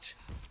pissed.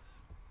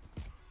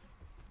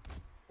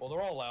 Well,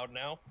 they're all loud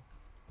now.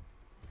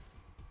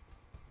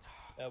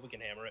 We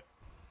can hammer it.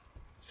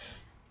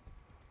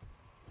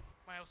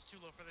 My health's too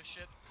low for this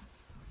shit.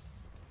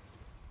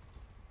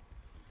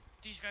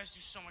 These guys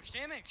do so much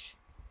damage.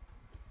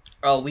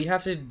 Oh, we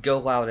have to go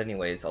loud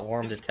anyways.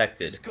 Alarm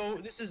detected.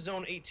 This is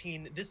zone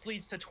 18. This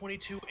leads to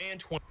 22 and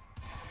 20.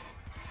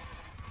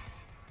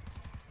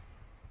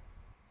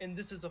 And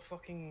this is a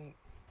fucking...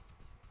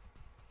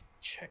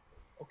 check.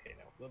 Okay,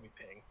 now, let me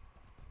ping.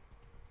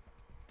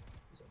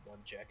 There's that one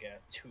jackass.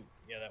 2.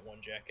 Yeah, that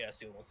one jackass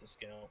who wants to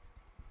scout.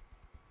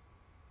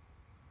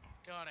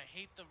 God, I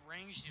hate the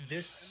range dude.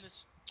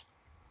 This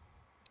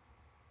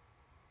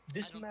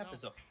map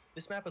is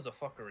a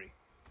fuckery.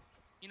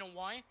 You know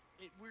why?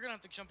 We're gonna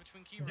have to jump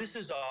between key rooms.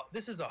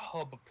 This is a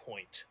hub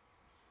point.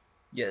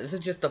 Yeah, this is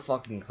just a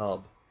fucking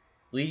hub.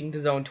 Leading to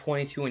zone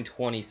 22 and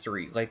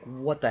 23. Like,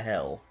 what the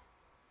hell?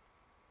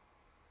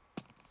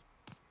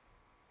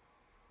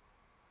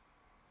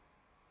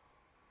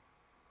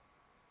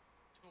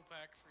 Tool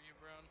pack for you,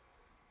 Brown.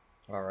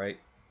 Alright.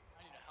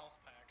 I need a health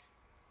pack.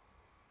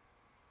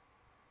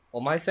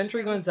 Well, my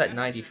sentry gun's at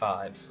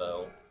 95,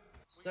 so...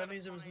 So that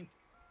means What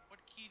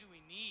key do we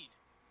need?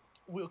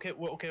 Okay,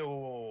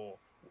 whoa.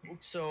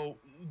 So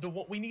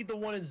we need the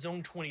one in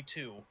zone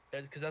 22,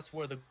 because that's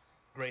where the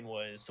grain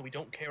was. So we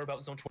don't care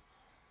about zone 20,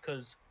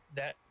 because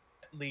that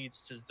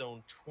leads to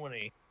zone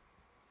 20.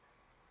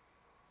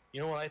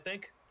 You know what I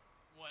think?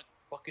 What?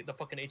 The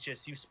fucking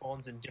HSU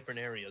spawns in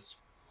different areas.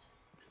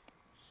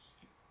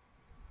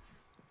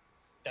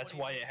 That's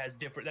why it has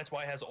different. That's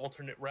why it has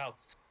alternate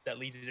routes that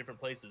lead to different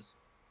places.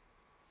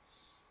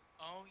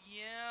 Oh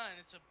yeah, and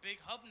it's a big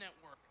hub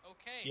network.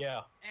 Okay.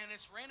 Yeah. And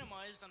it's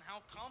randomized on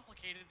how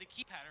complicated the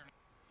key pattern is.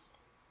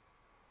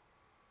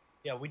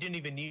 Yeah, we didn't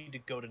even need to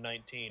go to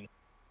 19.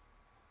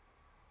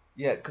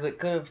 Yeah, because it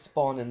could have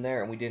spawned in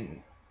there and we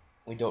didn't.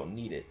 We don't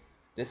need it.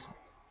 This...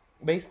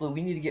 Basically,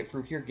 we need to get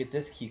through here, get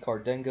this key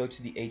card, then go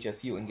to the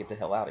HSU and get the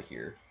hell out of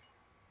here.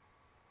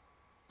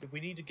 We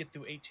need to get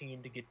through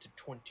 18 to get to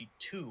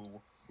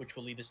 22, which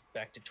will lead us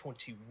back to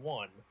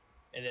 21,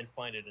 and then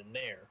find it in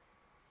there.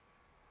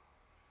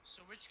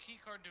 So which key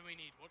card do we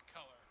need? What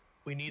color?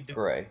 We need the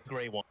Gray.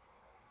 gray one.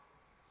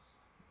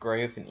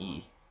 Gray with an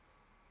E.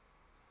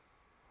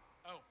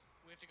 Oh,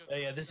 we have to go.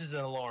 Yeah, this is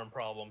an alarm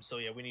problem, so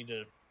yeah, we need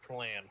to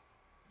plan.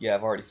 Yeah,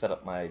 I've already set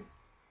up my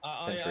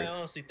sentry. I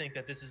honestly think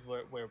that this is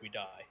where we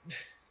die.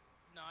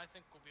 No, I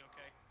think we'll be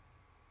okay.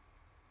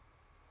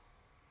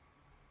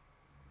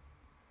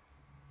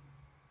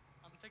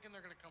 I'm thinking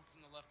they're gonna come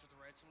from the left or the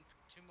right. So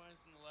 2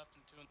 mines in the left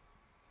and 2 on the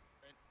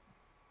right.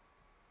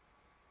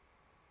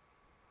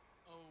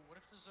 Oh, what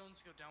if the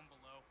zones go down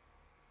below?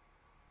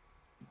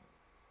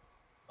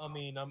 I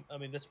mean,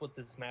 that's what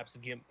this map's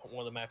one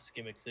of the map's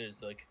gimmicks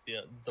is. Like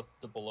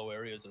the below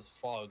areas is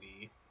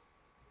foggy.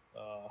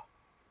 But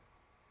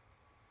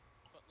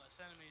less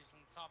enemies,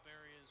 and the top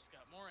areas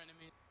got more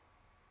enemies.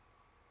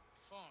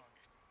 Fog.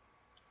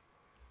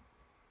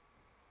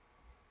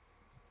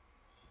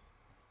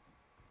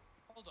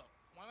 Hold up.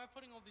 Why am I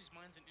putting all these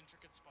mines in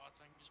intricate spots?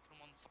 I can just put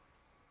them on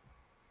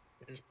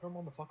the. Just put them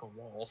on the fucking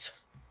walls.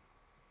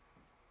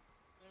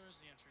 There's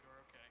the entry door.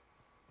 Okay.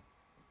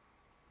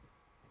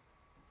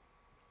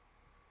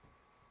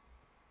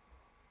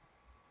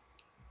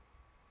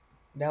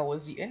 Now,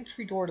 was the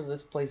entry door to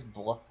this place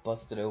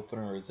busted open,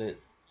 or is it...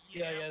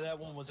 Yeah, that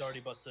one was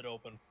already busted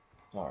open.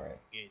 Alright.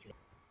 Engagement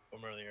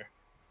from earlier.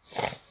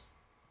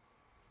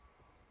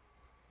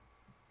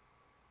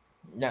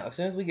 Now, as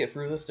soon as we get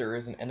through this, there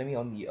is an enemy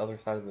on the other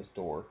side of this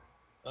door.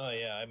 Oh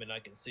yeah, I mean I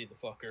can see the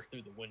fucker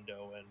through the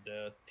window,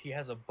 and he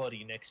has a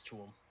buddy next to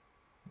him.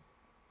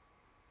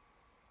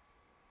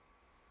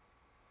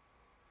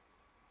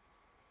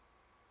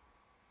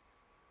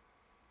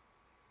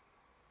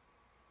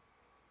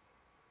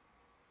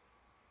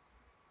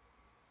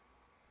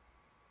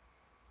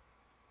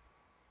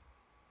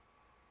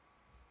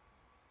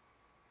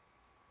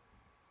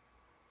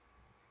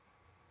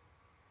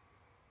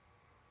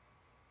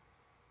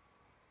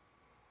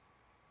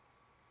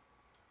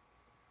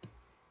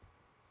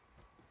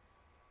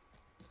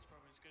 That's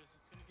probably as good as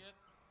it's gonna get.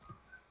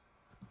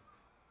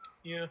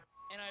 Yeah.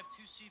 And I have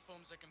 2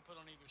 C-foams I can put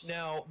on either side.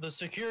 Now the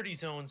security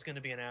zone's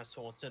gonna be an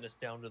asshole and send us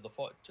down to the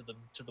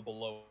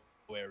below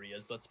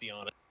areas. Let's be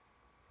honest.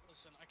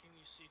 Listen, I can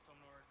use C-foam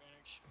to our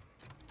advantage.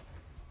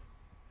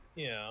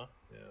 Yeah.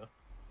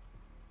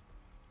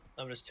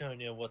 I'm just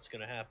telling you what's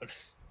gonna happen.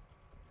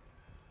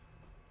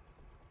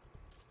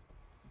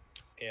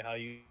 Okay, how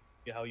you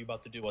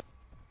about to do it?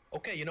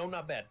 Okay, you know,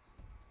 not bad.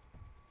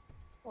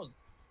 Oh,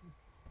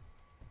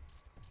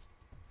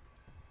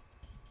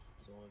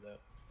 it's only that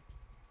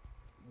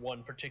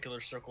one particular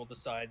circle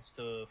decides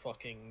to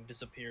fucking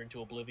disappear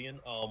into oblivion.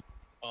 Hello?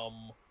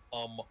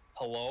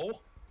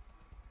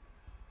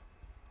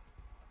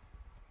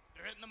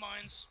 They're hitting the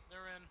mines.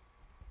 They're in.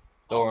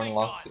 Door thank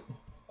unlocked.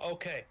 God.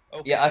 Okay.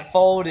 Yeah, I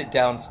followed it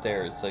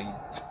downstairs, so you... Which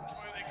way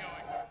are they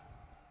going?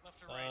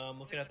 Left or right? I'm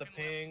looking at the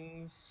Looking left.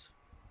 pings.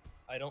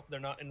 They're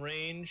not in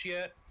range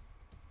yet.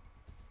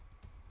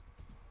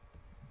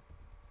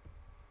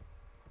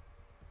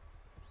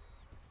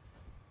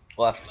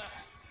 Left.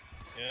 Left.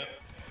 Yep.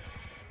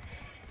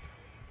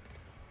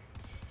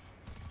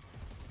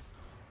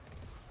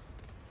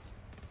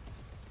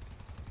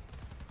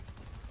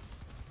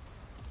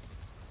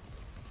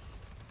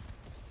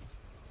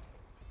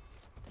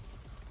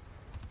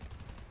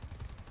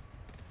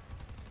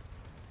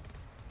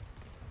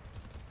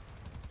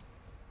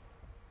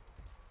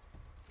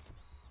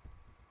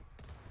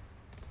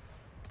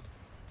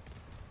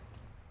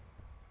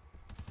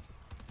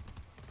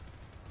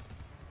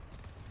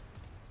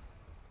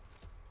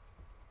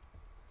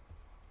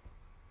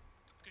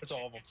 Good It's shit,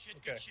 all of them. good shit,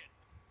 Okay. good shit.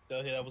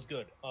 Yeah, that was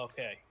good.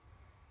 Okay.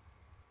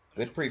 Good Forget about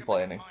the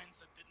pre-planning. Mines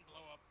that didn't blow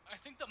up. I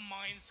think the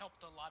mines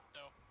helped a lot,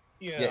 though.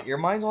 Yeah, your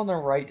mines on the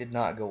right did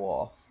not go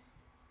off.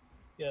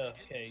 Yeah, They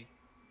okay. didn't.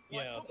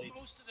 Well, Yeah, I put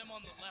most of them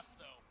on the left,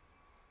 though.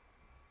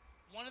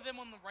 One of them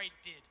on the right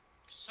did.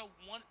 So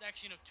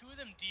actually, no, 2 of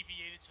them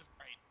deviated to the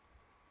right.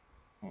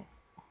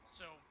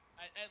 So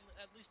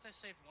at least I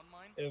saved 1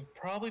 mine.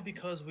 Probably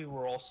because we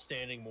were all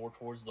standing more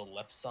towards the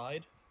left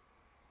side.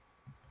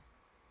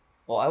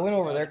 Well, I went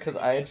over Got there it, because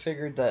pretty I had nice.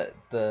 figured that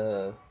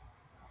the...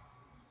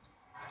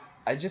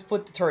 I just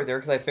put the turret there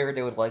because I figured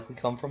they would likely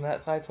come from that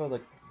side, so I was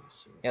like,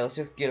 yeah, let's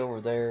just get over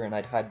there, and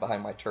I'd hide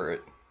behind my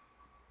turret.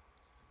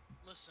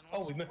 Listen, Oh,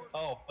 what's important?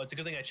 it's a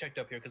good thing I checked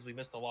up here because we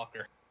missed the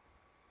locker.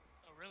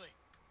 Oh, really?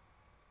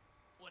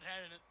 What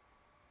had in it?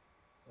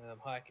 I'm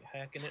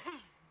hacking it.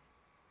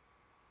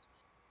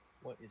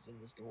 What is in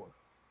this door?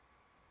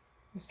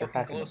 Mr. Fucking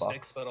Hack in glow the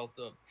box. sticks, but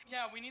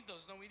Yeah, we need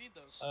those. No, we need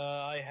those.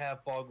 I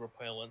have bog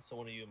repellent, so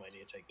one of you might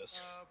need to take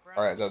this.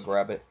 Alright, go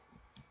grab it.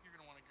 You're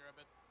gonna want to grab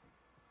it.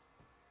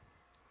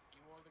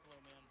 You are the glow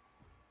man.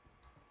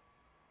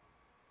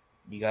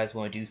 You guys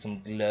want to do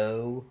some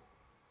glow?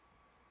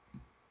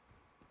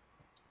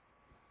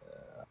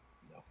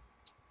 No.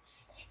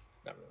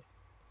 Not really.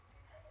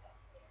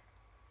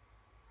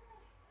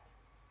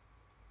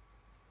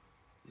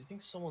 Do you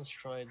think someone's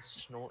tried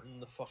snorting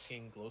the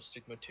fucking glow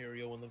stick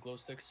material in the glow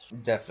sticks?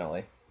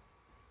 Definitely.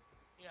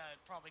 Yeah, it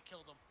probably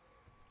killed him.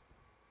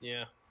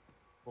 Yeah.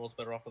 World's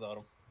better off without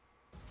them.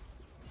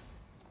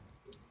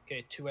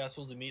 Okay, 2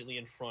 assholes immediately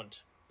in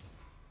front.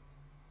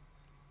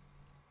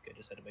 Okay,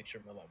 just had to make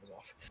sure my light was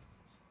off.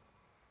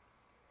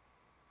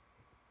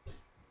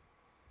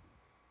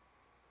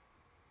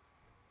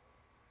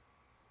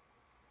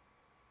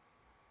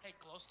 Hey,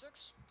 glow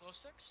sticks? Glow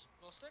sticks?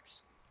 Glow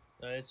sticks?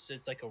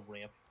 It's like a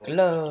ramp.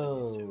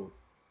 Glow!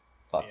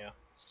 Fuck. Yeah.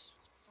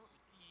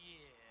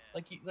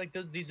 Yeah. Like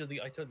these are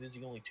the I told these are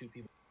the only 2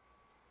 people.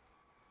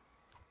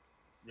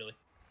 Really?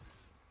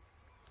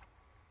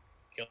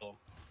 Kill them.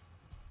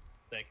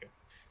 Thank you.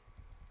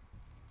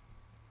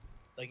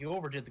 Like you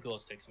overdid the glow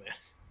sticks, man.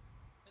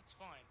 It's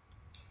fine.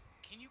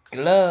 Can you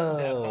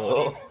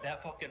Glow!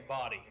 That fucking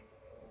body.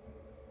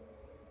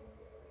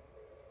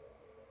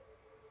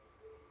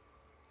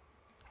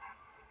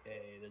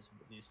 Okay,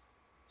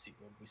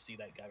 we see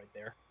that guy right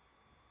there.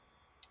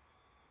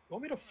 You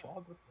want me to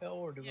fog repel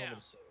or do you want me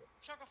to save it?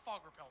 Chuck a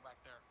fog repel back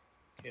there.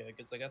 Okay,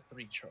 because I got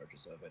 3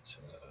 charges of it.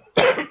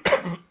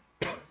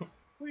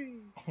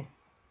 Whee!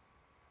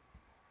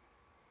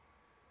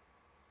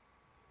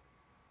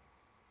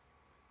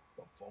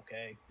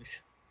 Okay.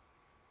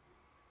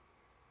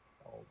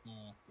 Oh,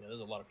 yeah,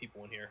 there's a lot of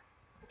people in here.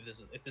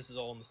 If this is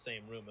all in the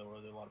same room, then there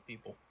are a lot of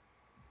people.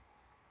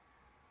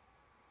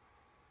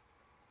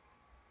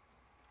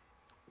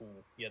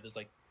 Ooh, yeah, there's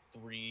like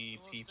 3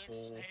 Glow sticks.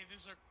 people. Hey,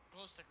 these are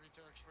glow stick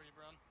retorts for you,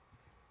 Brown.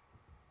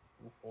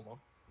 Ooh, hold on.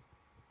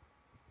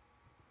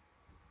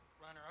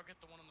 Reiner, I'll get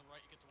the one on the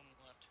right, you get the one on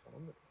the left.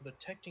 I'm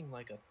detecting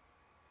like a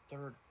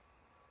third.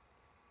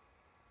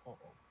 Oh,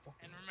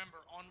 fucking. And remember,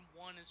 on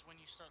 1 is when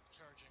you start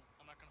charging.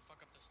 I'm not gonna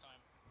fuck up this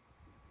time.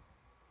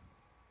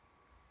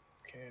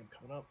 Okay, I'm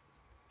coming up.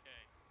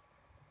 Okay.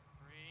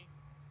 3,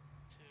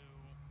 2,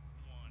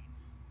 1.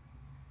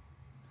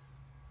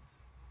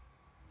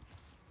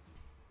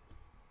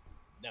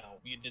 Now,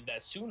 you did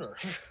that sooner.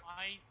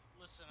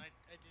 Listen, I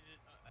did it.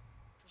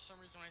 For some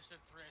reason, when I said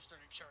 3, I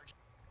started charging.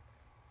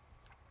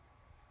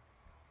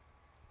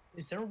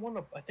 Is there one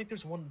up? I think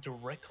there's one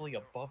directly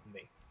above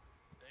me.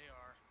 They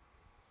are.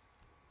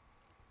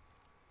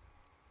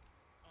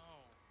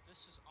 Oh,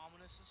 this is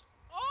ominous as.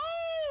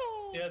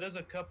 Oh! Yeah, there's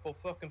a couple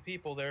fucking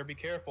people there. Be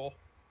careful.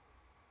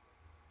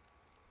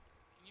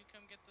 Can you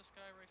come get this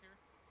guy right here?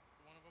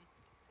 One of them?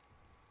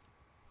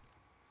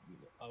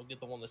 I'll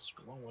get the one that's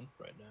glowing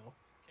right now.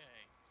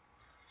 Okay.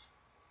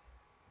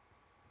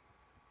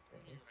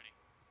 Okay. You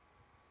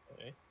ready?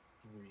 Okay.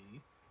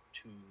 3,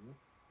 2,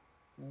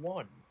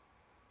 1.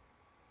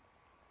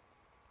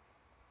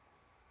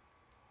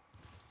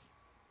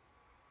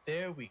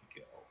 There we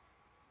go.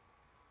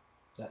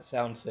 That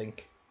sound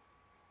sync.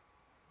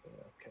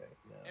 Okay.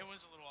 Now. It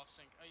was a little off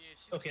sync. Oh yeah.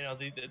 See Okay, now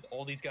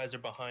all these guys are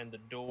behind the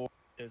door.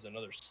 There's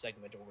another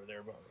segment over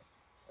there,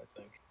 I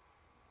think.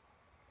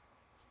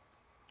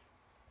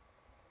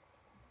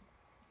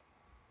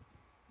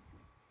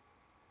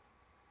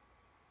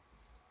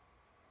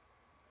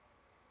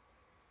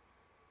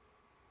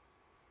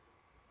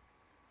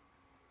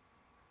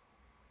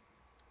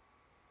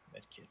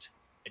 Medkit.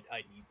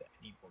 I need that.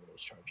 I need one of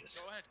those charges.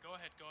 Go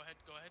ahead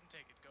and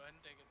take it.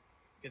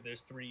 Okay,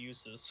 there's 3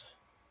 uses.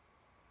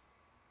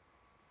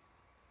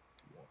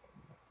 1.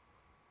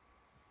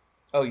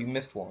 Oh, you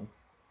missed one.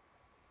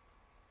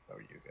 How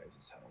are you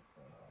guys' health?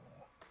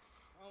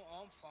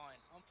 Oh, I'm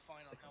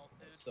fine on health,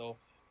 dude. Myself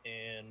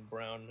and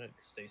Brown,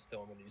 stay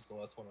still. I'm gonna use the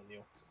last one on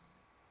you.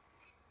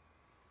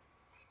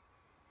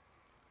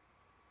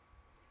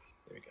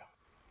 There you go.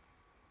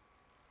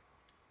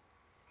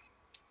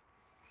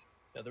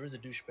 Now there is a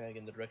douchebag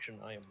in the direction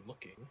I am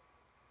looking.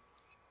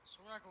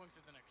 So we're not going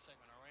through the next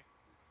segment, are we?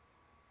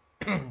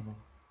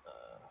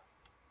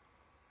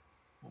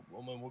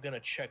 Well, we're gonna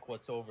check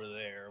what's over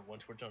there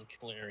once we're done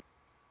clearing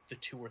the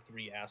 2 or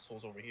 3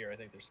 assholes over here. I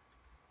think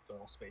they're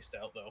all spaced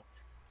out though.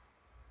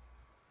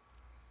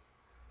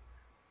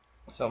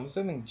 So I'm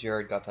assuming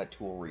Jared got that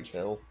tool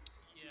refill.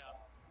 Yeah.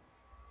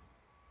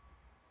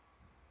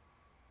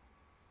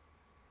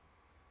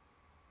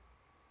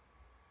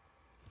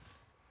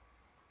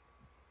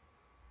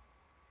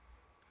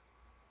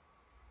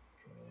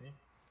 Okay.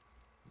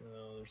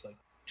 No, there's like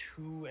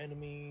 2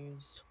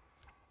 enemies.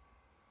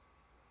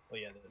 Oh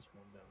yeah, there's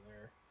one down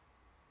there.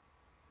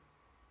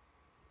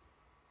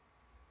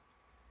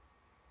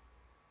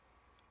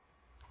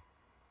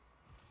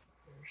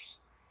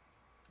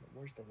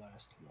 Where's the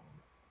last one?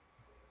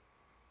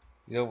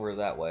 He's over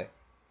that way. I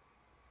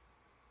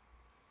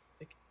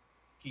think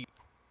he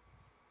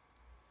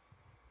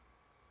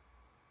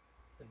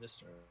in this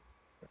turn.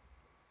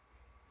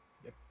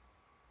 Yep.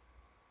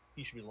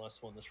 He should be the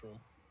last one in this room,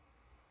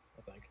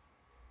 I think.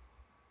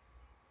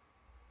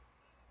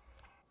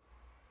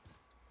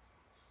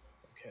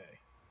 Okay.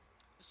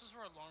 This is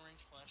where a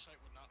long-range flashlight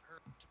would not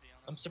hurt, to be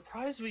honest. I'm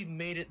surprised we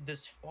made it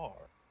this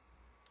far.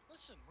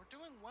 Listen, we're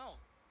doing well.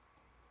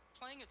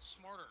 Playing it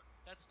smarter.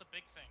 That's the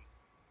big thing.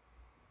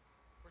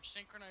 We're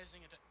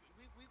synchronizing it.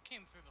 We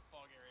came through the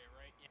fog area,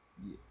 right?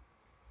 Yeah.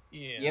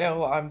 Yeah. You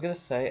know, I'm gonna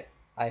say,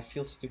 I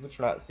feel stupid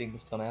for not seeing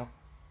this till now.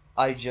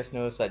 I just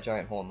noticed that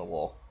giant hole in the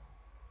wall.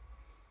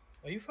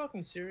 Are you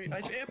fucking serious?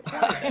 I pointed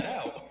that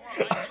out.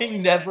 I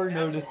never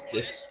noticed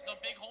it. The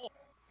big hole.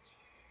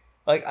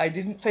 Like, I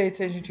didn't pay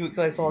attention to it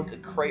because I saw like a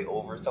crate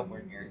over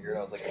somewhere near here, and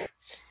I was like,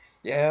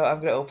 yeah, I'm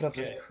gonna open up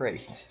this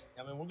crate.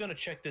 I mean, we're gonna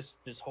check this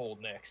hole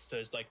next.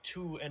 There's like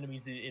 2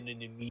 enemies in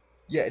an immediate.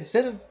 Yeah,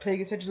 instead of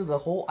paying attention to the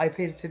hole, I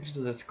paid attention to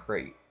this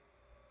crate.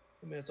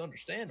 I mean, it's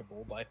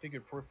understandable, but I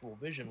figured peripheral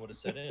vision would have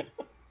set in. Dude,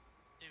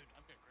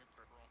 I've got great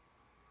peripheral.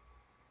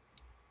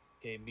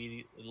 Okay,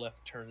 immediately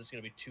left turn. There's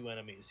gonna be 2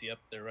 enemies. Yep,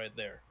 they're right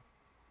there.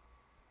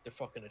 They're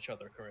fucking each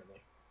other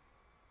currently.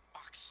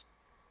 Box.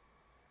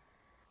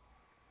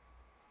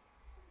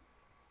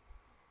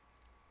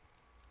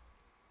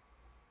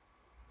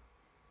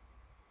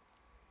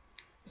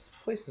 This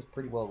place is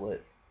pretty well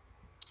lit.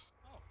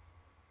 Oh.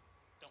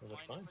 Don't Well,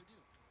 mind fine. if I do.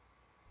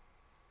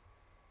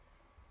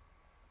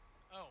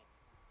 Oh.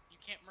 You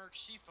can't merge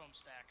seafoam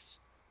stacks.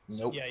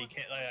 Nope. Yeah, you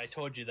can't. I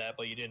told you that,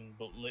 but you didn't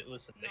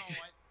listen. No,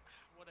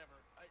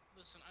 whatever.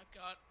 Listen. I've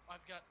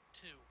got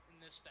 2 in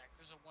this stack.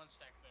 There's a 1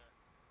 stack there.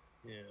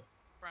 Yeah.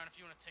 Brown, if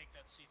you want to take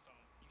that seafoam,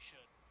 you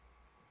should.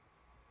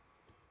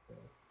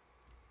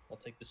 I'll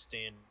take the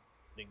standing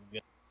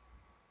gun.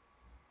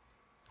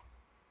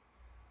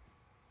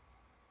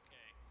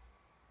 Okay.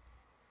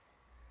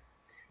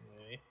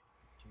 Okay.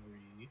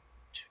 3,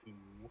 2,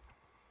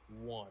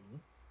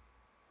 1.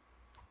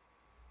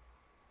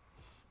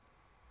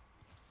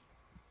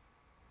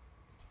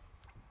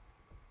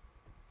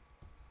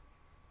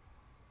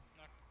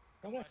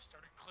 come I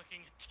started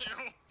clicking it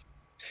too.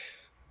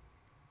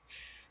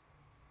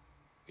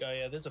 Oh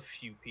yeah, there's a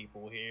few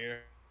people here.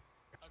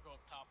 I'll go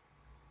up top.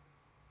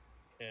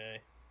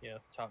 Okay, yeah,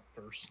 top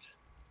first.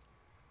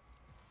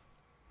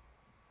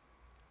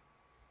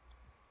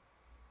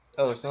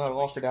 Oh, there's another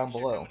walker down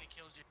below.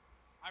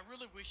 I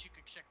really wish you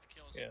could check the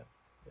kills. Yeah.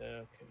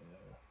 Yeah. Okay.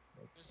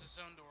 There's a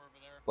zone door over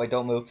there. Wait,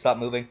 don't move. Stop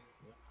moving.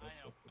 I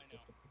know.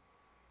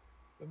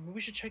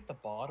 We should check the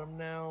bottom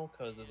now,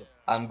 cause there's a.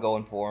 I'm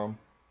going for him.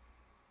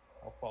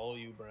 I'll follow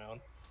you, Brown.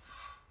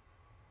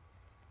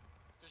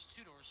 There's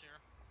 2 doors here.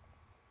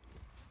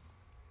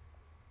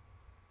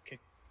 Okay.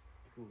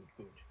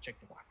 Good. Check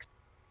the box.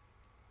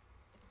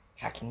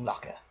 Hacking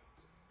locker.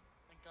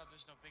 Thank God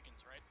there's no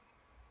biggins, right?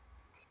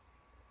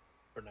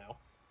 For now.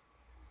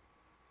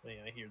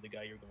 Yeah, I hear the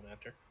guy you're going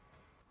after.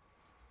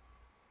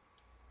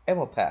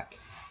 Ammo pack.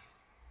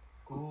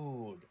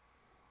 Good.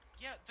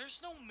 Yeah,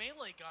 there's no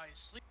melee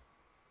guys.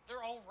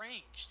 They're all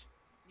ranged.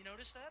 You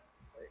notice that?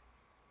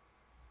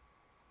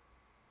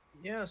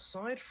 Yeah,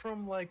 aside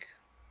from like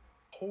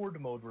horde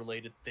mode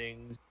related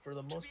things, for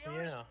the most part,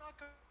 yeah. I'm not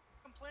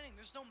complaining.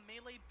 There's no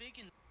melee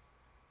biggins.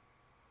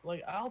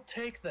 Like, I'll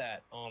take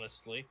that,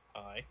 honestly.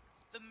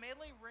 The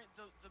melee,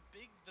 the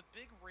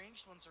big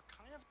ranged ones are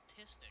kind of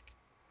autistic.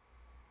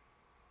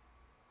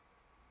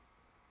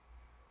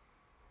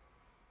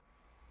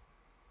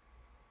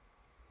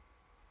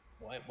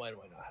 Why do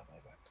I not have my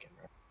back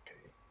camera?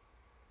 Okay.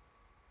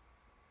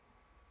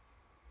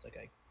 It's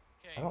like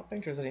I don't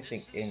think there's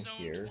anything in zone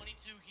here. Zone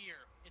 22 here.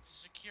 It's a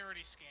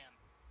security scan.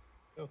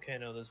 Okay,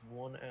 now there's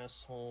one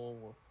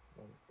asshole.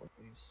 One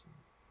piece.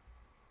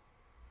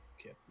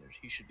 Okay,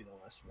 he should be the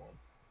last one.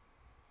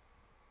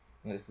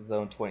 And this is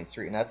zone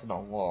 23, and that's an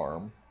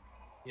alarm.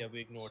 Yeah,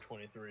 we ignore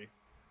 23.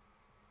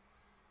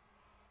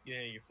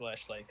 Yeah, your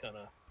flashlight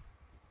kinda.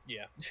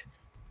 Yeah.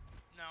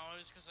 No, it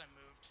was because I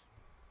moved.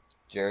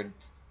 Jared,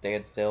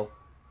 stand still.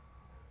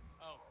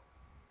 Oh.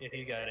 Yeah,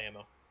 he got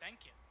ammo.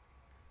 Thank you.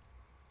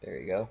 There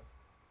you go.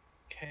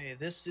 Okay,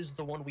 this is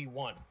the one we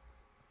want.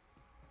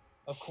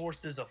 Of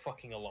course, there's a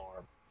fucking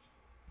alarm.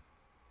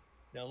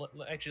 Now,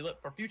 actually,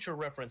 for future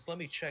reference, let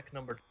me check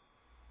number.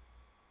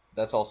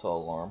 That's also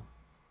an alarm.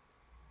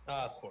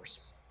 Of course.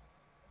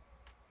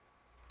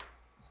 So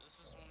this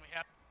is when we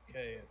have.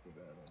 Okay.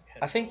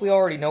 I think we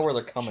already know where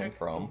they're coming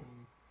from.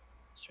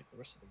 Let's check the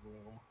rest of the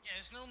room. Yeah,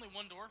 isn't there only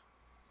one door?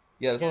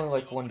 Yeah, there's only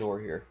like one door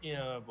here.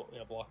 Yeah,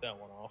 block that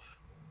one off.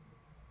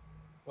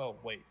 Oh,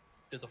 wait.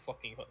 There's a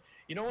fucking...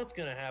 You know what's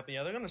gonna happen?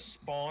 Yeah, they're gonna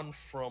spawn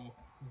from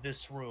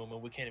this room,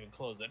 and we can't even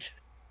close it.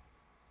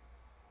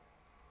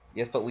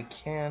 Yes, but we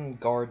can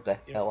guard the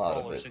hell out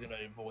of it. You're gonna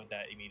avoid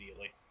that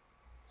immediately.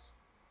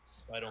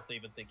 I don't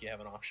even think you have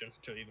an option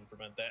to even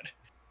prevent that.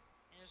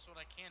 Here's what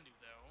I can do,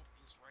 though,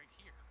 is right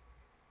here.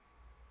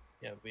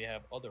 Yeah, we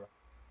have other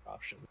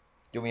options. Do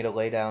you want me to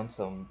lay down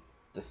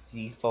the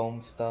sea foam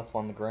stuff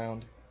on the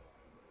ground?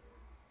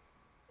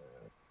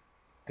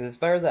 Because it's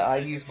better that I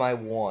use my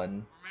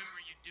one. Remember,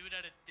 you do it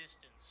at a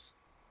distance.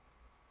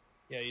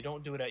 Yeah, you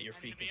don't do it at your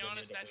feet. To be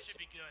honest, that should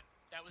be good.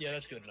 That was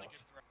that's good really enough.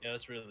 Good yeah,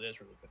 that's really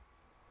good.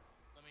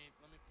 Let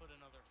me put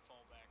another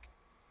fallback.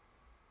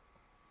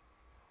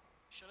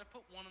 Should I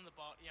put one on the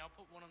bot? Yeah, I'll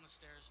put one on the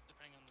stairs,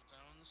 depending on the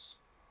zones.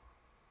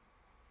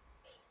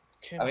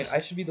 I mean,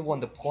 I should be the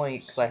one to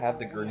point because I have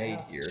the grenade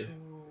here. To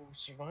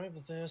survive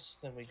this,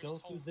 then we go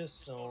through this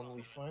zone,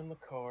 we find the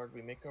card,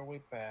 we make our way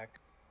back.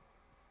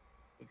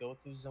 We go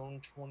through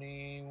zone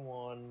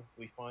 21,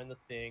 we find the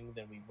thing,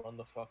 then we run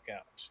the fuck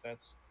out.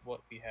 That's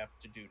what we have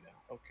to do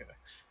now. Okay.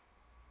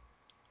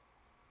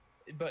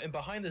 And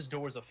behind this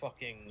door is a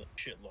fucking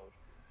shitload.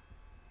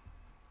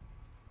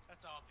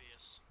 That's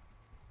obvious.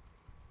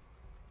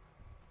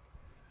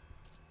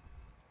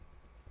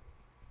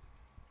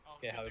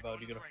 Yeah, how bad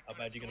you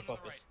gonna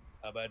fuck this?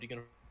 How bad you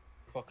gonna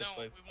fuck this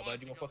way? How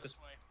bad you gonna fuck this?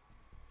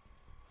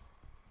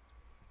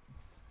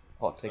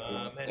 I'll take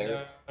them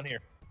upstairs. On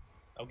here.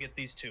 I'll get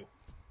these two.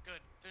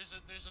 Good. There's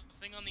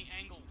a thing on the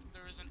angle.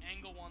 There is an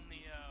angle on the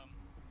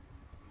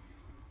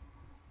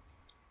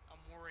I'm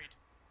worried.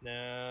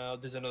 Now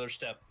there's another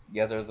step.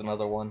 Yeah, there's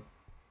another one.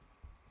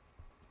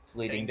 It's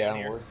leading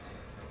downwards.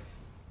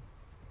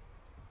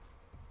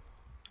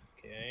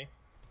 Okay.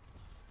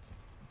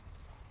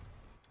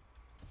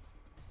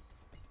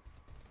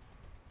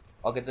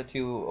 I'll get the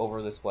two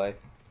over this way.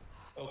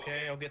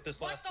 Okay, I'll get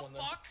this last one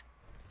then. What the fuck?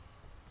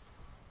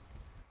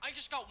 I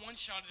just got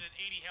one-shotted at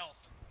 80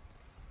 health.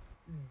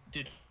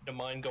 Did the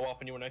mine go off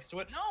and you were next to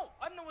it? No,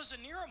 I didn't know it was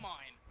near a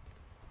mine.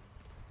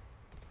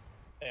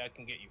 Hey, I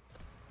can get you.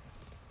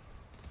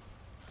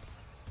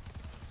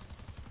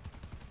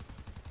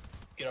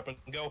 Get up and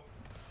go.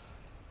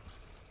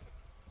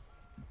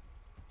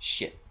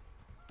 Shit.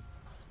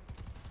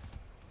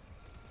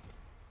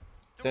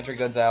 Sentry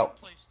gun's out.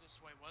 Place this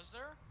way, was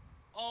there?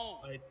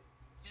 Oh,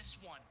 this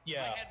one.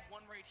 Yeah. I had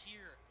one right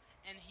here,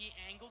 and he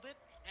angled it,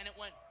 and it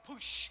went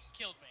push,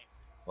 killed me.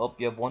 Well,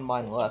 you have one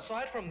mine left.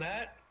 Aside from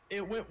that,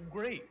 it went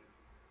great.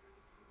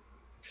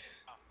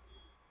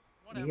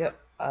 Whatever. Yep.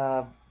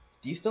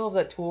 Do you still have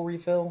that tool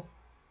refill?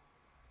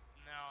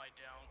 No, I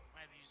don't. I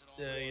use it all.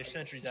 So your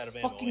sentry's out of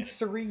ammo. Fucking ain't it?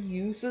 3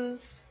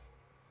 uses?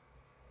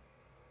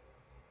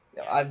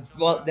 Yeah,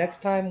 Well,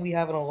 next time we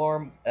have an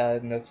alarm,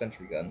 no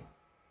sentry gun.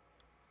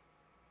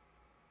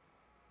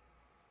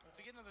 If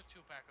we get another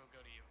 2-pack, I'll go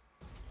to you.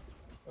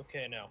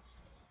 Okay, now.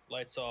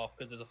 Lights off,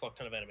 because there's a fuck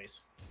ton of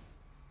enemies.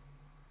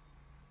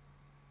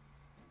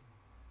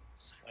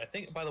 I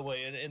think, by the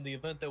way, in the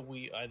event that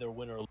we either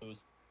win or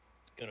lose,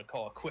 it's gonna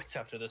call it quits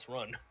after this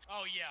run.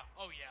 Oh yeah,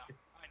 I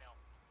know.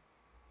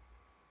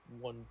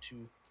 1,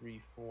 2,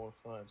 3, 4,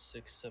 5,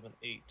 6, 7,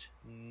 8,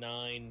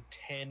 9,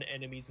 10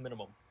 enemies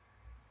minimum.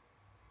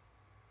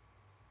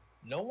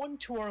 No one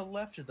to our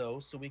left,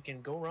 though, so we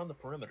can go around the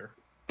perimeter.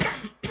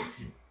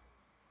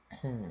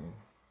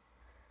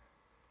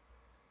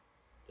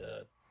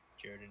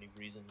 Jared, any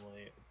reason why?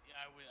 Yeah,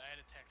 I had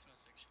a text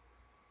message.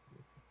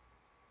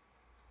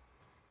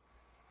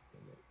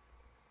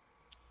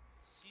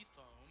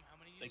 Seafoam, how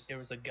many uses? Like, there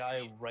was a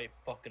guy right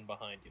fucking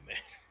behind you, man.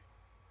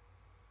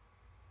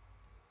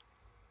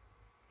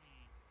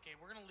 Okay,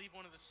 we're gonna leave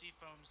one of the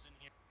seafoams in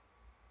here.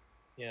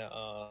 Yeah,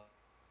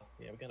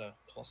 we got a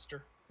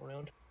cluster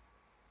around.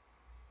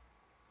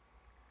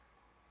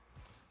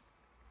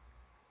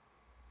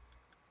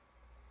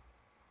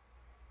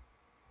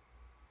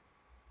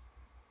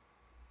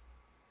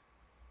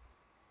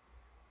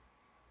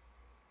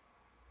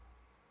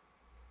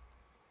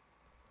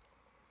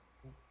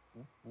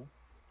 Ooh.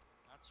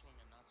 Not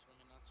swinging, not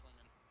swinging, not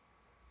swinging.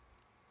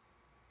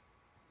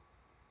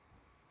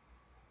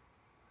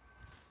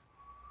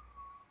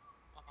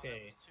 Oh, Okay.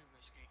 that was too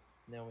risky.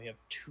 Now we have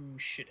 2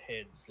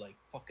 shitheads, like,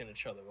 fucking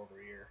each other over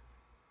here.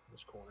 In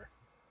this corner.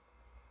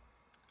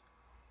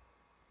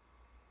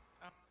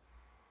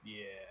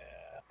 Yeah.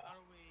 How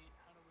do we...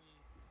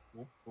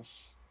 Oop.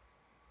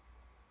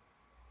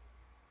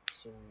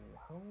 So,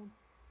 how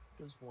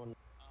does one...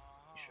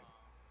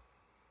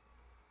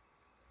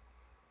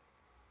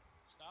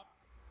 Stop.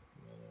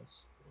 Yeah,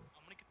 that's...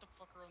 I'm gonna get the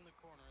fucker on the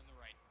corner in the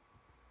right.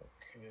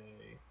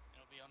 Okay.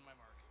 It'll be on my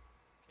mark.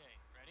 Okay,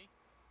 ready?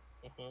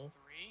 3, 2...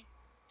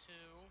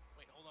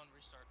 Wait, hold on,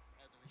 restart.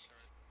 I had to restart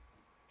it.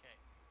 Okay.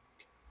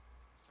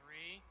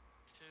 3,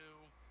 2,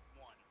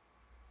 1.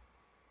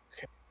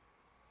 Okay.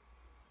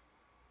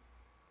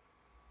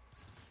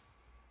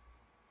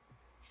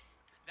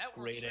 That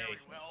works very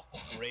well.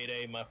 Grade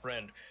A, my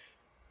friend.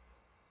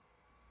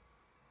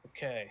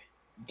 Okay.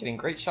 Getting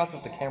great shots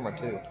with the camera,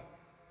 too.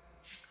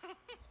 I'm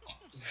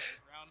sorry,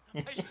 Brown.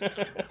 I should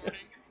start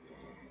recording.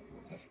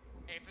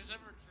 Hey, if there's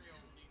ever a trio,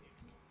 we need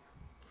you.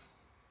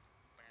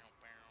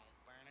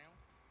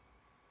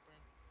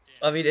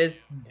 I mean, it's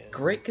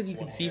great because you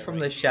can see from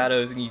the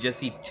shadows and you just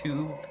see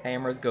 2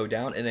 hammers go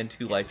down and then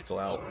 2 lights go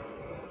out.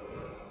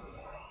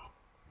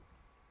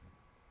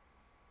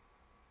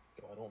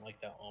 Oh, I don't like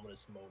that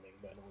ominous moaning,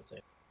 but I know what's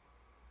it.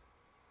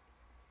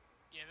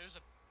 Yeah, there's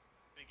a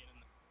bigot in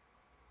there.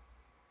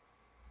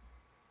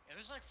 Yeah,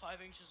 there's like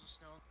 5 inches of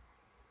snow.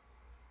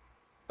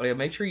 Oh yeah,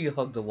 make sure you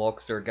hug the wall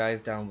because there are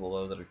guys down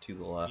below that are to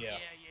the left. Yeah.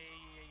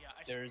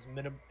 There is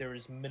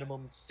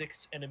minimum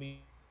 6 enemies.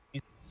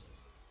 And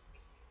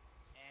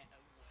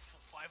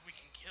 5 we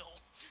can kill.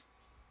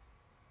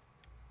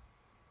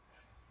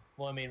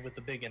 Well, I mean, with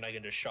the big end, I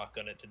can just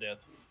shotgun it to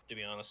death, to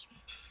be honest. And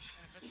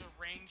if it's a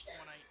ranged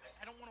one,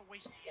 I don't want to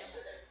waste the ammo.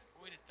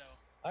 Avoid it though.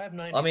 I have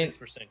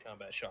 96%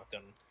 combat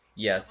shotgun.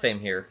 Yeah, same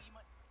here.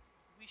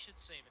 We should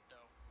save it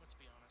though. Let's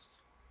be honest.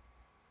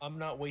 I'm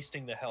not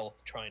wasting the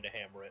health trying to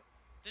hammer it.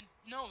 Then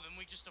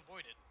we just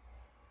avoid it.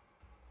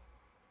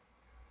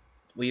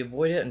 We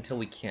avoid it until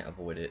we can't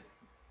avoid it.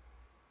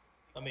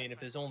 I mean, if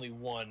there's only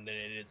 1, then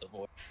it is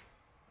avoid.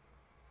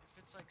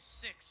 If it's like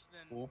 6,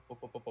 then... Oop.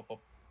 What?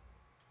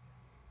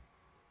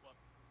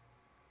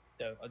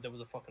 There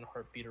was a fucking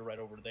heartbeater right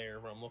over there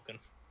where I'm looking.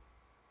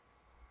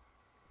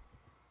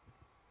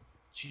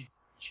 GG.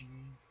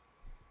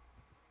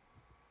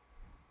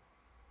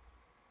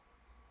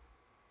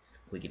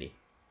 Squiggity.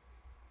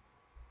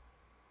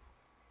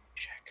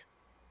 Check.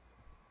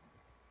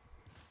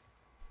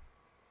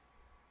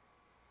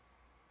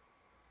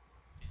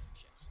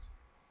 Chest.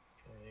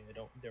 Okay,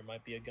 there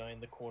might be a guy in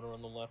the corner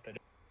on the left.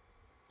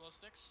 Glow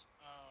sticks?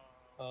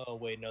 Oh,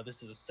 wait, no,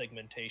 this is a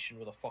segmentation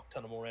with a fuck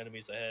ton of more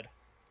enemies ahead.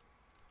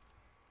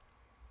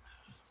 For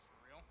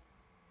real?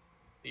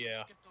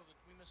 Yeah.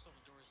 We missed all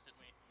the doors, didn't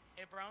we?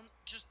 Hey, Brown,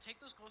 just take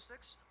those glow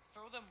sticks,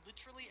 throw them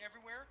literally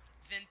everywhere,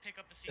 then pick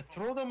up the C4.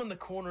 Throw them in the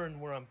corner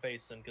and where I'm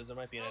facing, because there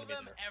might be an enemy Throw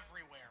them there.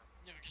 everywhere.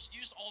 No, just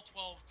use all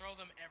 12, throw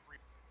them everywhere.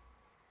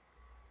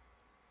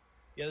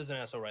 Yeah, there's an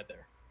asshole right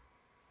there.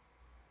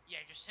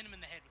 Yeah, just hit him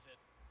in the head with it.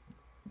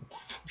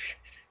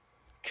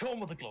 Kill him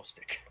with a glow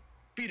stick.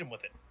 Beat him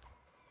with it.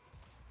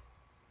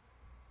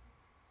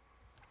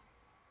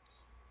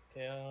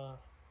 Okay,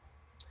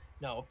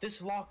 now, if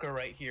this locker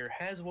right here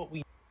has what we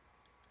need,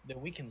 then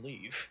we can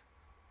leave.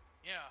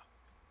 Yeah.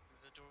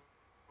 The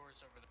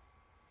door's over there.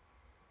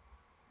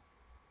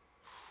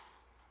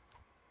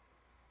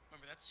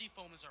 Remember, that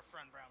seafoam is our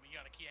friend, Brown. We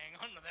gotta hang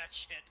on to that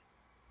shit.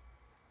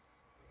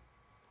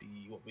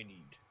 Be what we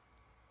need.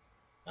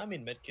 I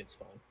mean, medkit's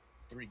fine.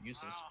 3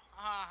 uses.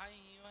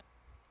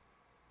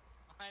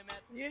 I'm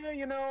at. Yeah,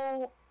 you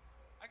know,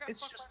 I got it's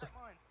fucked just by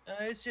that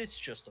mine. it's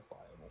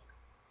justifiable.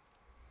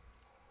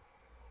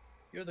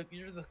 You're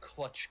the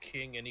clutch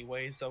king,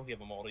 anyways. I'll give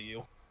them all to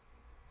you.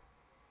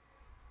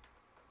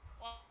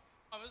 Well,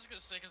 I was gonna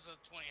say because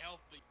of 20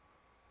 health, but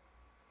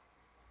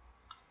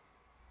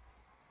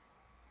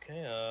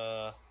Okay.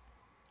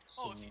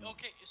 so if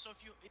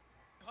you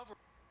hover,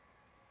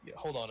 Yeah, if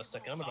hold you on see a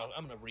second. little dot,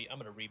 I'm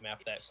gonna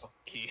remap that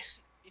key.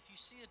 if you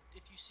see a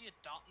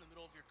dot in the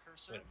middle of your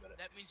cursor, Wait a minute.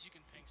 that means you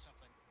can ping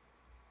something.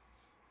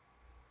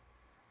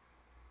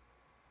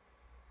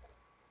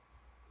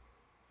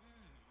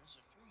 Those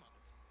are 3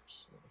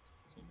 motherfuckers.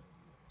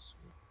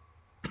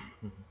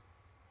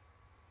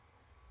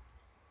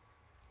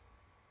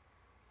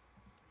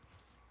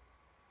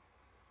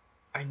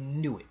 I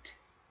knew it.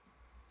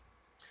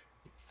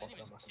 I didn't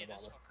even see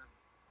this fucker.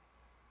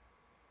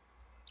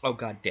 Oh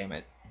god damn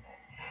it.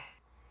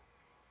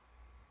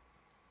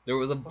 There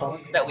was a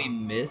box that we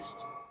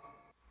missed.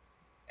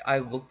 I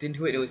looked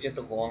into it, it was just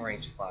a long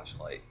range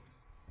flashlight.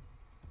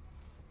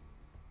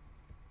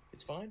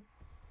 It's fine.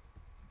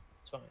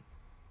 It's fine.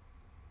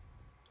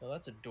 No,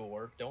 that's a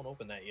door. Don't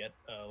open that yet.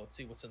 Let's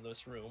see what's in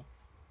this room.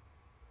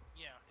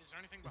 Yeah, is there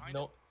anything There's behind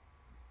it?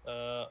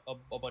 a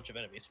bunch of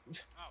enemies. Oh,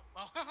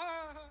 well,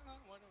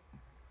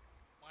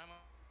 why am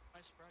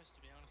I surprised,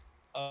 to be honest?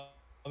 I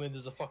mean,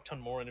 there's a fuck ton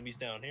more enemies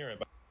down here.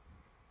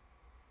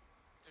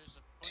 There's a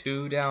bunch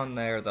 2 down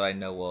there that I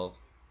know of.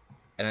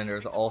 And then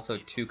there's Picked up also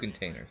the 2 C4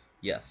 containers.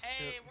 Yes.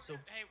 Hey, So-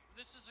 hey,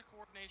 this is a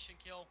coordination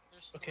kill.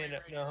 There's Okay, 3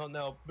 right here.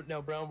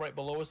 now, Brown, right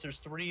below us, there's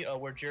 3.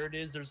 Where Jared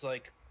is, there's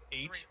like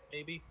 8, 3.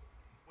 maybe.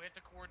 We have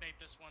to coordinate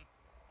this one.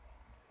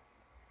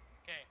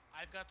 Okay,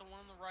 I've got the one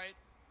on the right.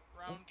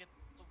 Brown, get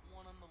the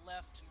one on the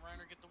left, and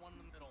Reiner, get the one in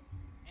the middle.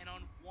 And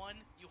on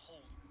one, you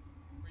hold.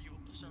 Or you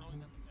start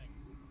holding down the thing.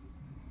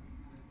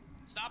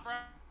 Stop,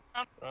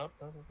 Brown!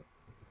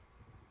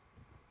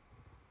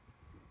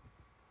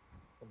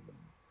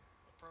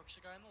 Approach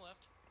the guy on the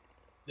left.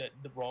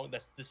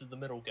 This is the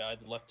middle guy.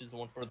 The left is the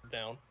one further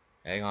down.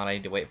 Hang on, I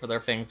need to wait for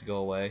their fangs to go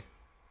away.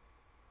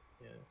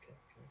 Yeah, okay.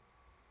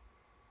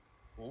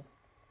 Oop,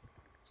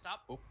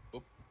 Stop. oop,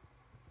 oop.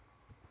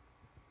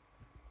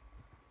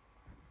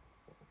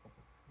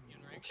 You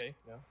in range? Okay,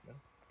 yeah.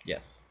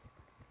 Yes.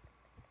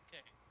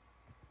 Okay.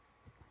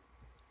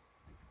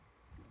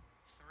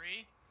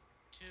 3,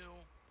 2,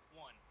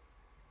 1.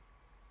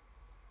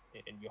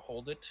 And you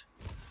hold it.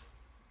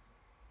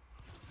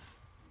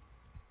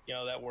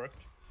 Yeah, that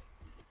worked.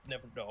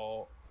 Never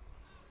no.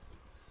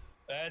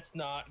 That's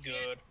not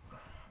good.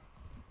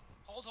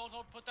 Hold.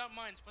 Put down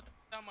mines. I'm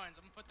gonna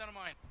put down a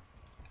mine.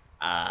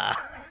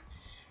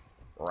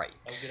 Right.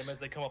 I'll get them as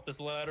they come up this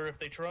ladder if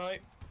they try.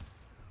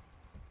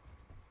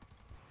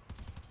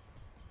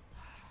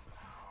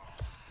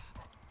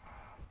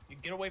 You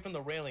get away from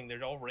the railing,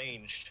 they're all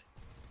ranged.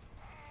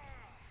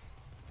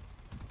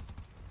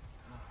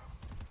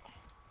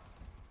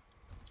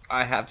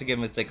 I have to get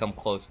them as they come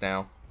close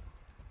now.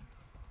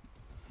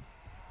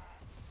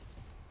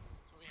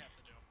 That's what we have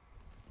to do.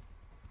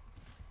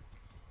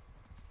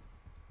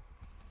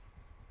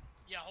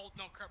 Yeah, hold.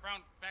 No,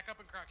 Brown, back up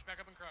and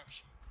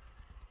crouch.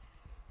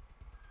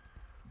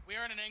 We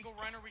are at an angle,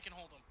 Reiner. We can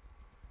hold them.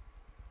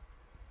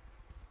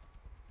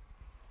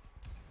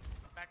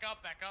 Back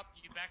up.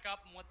 You back up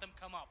and let them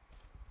come up.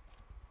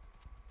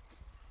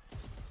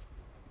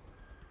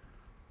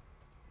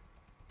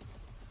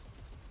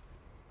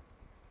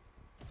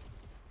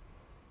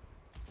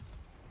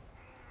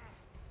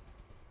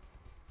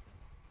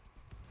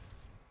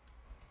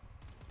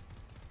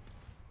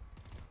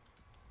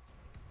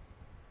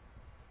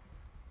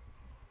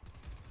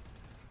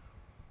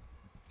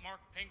 Mark,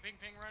 ping,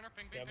 Reiner,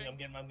 ping. I'm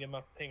getting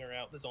my pinger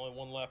out. There's only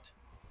one left.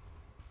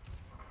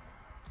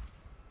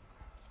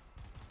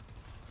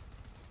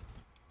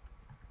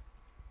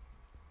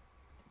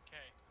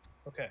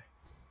 Okay.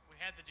 We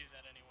had to do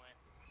that anyway.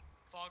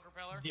 Fog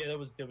repeller? Yeah, there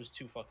was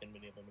too fucking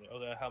many of them. Oh,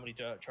 how many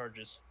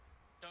charges?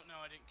 Don't know.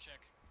 I didn't check.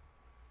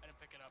 I didn't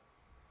pick it up.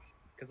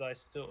 Because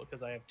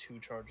I have 2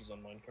 charges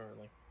on mine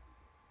currently.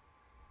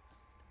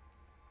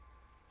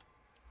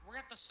 We're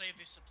gonna have to save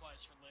these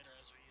supplies for later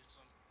as we use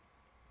them.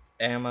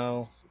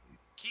 Ammo.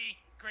 Key,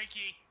 great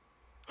key.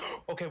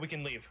 Okay, we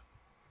can leave.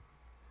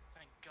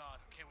 Thank God.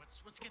 Okay,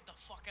 let's get the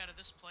fuck out of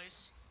this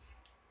place.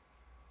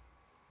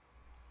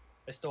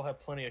 I still have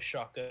plenty of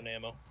shotgun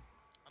ammo.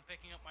 I'm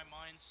picking up my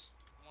mines.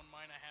 One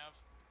mine I have.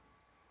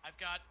 I've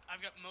got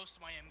most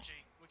of my MG,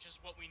 which is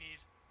what we need.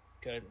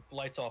 Good.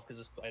 Lights off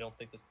because I don't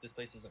think this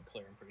place isn't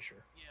clear. I'm pretty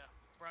sure. Yeah,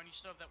 Brown, you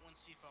still have that one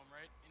seafoam,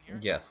 right? In here.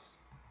 Yes.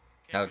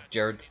 Okay, Now, good.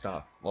 Jared,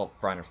 stop. Well,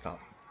 Reiner, stop.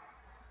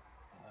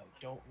 I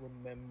don't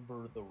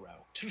remember the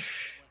route.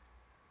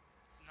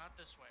 Not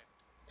this way.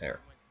 There.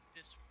 We went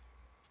this way.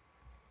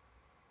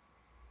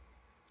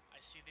 I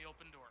see the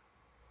open door.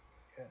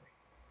 Okay.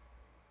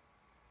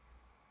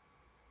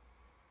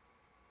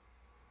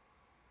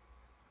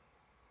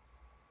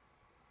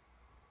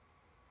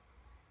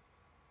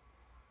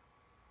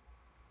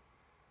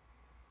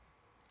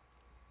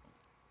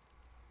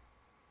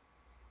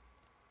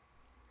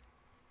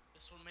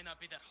 This one may not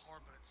be that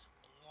hard, but it's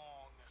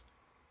long.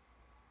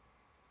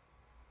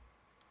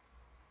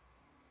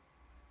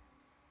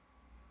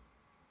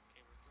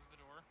 Okay, we're through the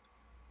door.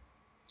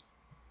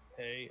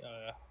 Hey,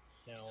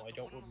 now I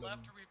don't remember. Is it the one on the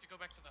left, or we have to go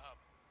back to the hub?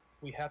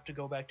 We have to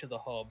go back to the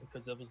hub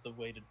because that was the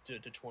way to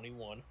 21.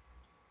 We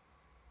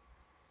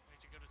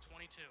have to go to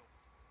 22.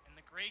 And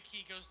the gray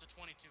key goes to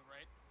 22,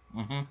 right?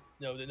 Mm-hmm.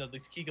 No,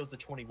 the key goes to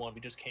 21. We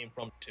just came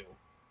from 2.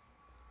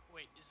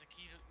 Wait, is the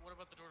key to... What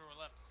about the door to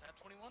our left? Is that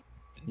 21?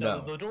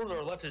 No. The door to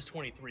our left is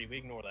 23. We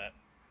ignore that.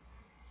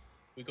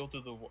 We go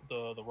through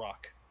the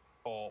rock.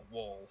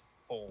 Hole.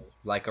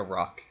 Like a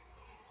rock.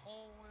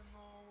 Hole in the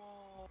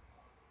wall.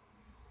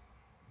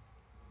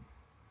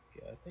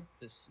 Okay, I think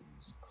this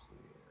is clear.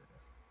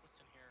 What's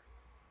in here?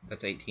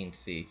 That's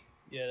 18C.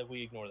 Yeah,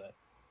 we ignore that.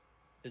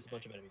 There's a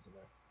bunch of enemies in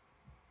there.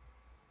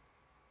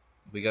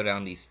 We go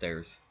down these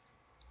stairs.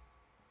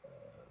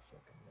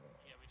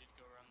 Yeah, we did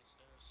go around the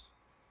stairs.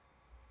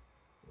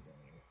 Go down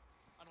here.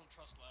 I don't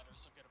trust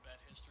ladders. I've got a bad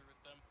history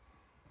with them.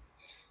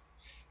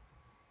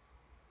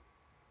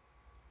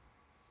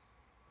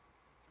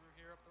 Through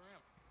here, up the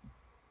ramp.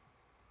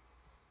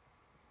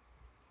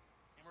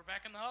 And we're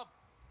back in the hub.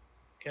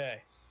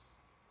 Okay.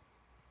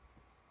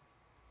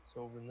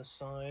 So over on this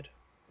side.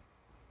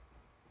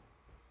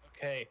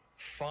 Okay,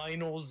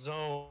 final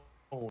zone.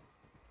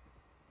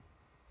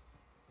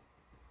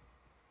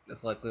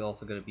 It's likely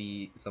also going to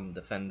be some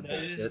defendable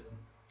It is shit.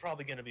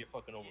 probably gonna be a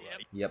fucking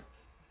override. Yep.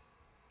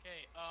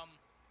 Okay,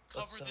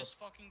 cover this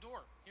fucking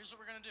door. Here's what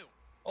we're gonna do.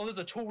 Oh, there's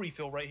a tool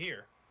refill right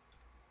here.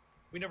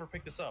 We never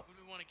picked this up. Who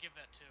do we want to give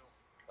that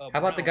to? How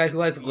about the guy who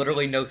has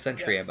literally no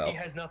sentry Yes, ammo? he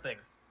has nothing.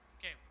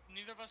 Okay,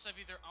 neither of us have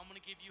either. I'm gonna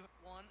give you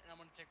one, and I'm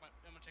gonna take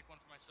one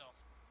for myself.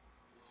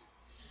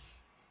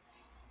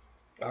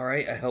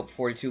 Alright, I hope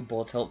 42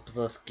 bullets helps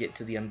us get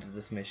to the end of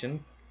this mission.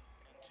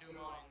 And 2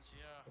 mines,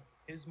 yeah.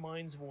 His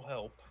mines will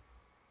help.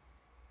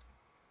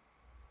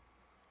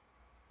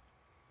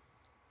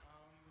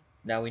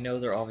 Now we know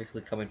they're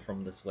obviously coming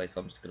from this way, so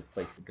I'm just gonna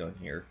place the gun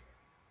here.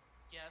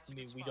 Yeah, it's a I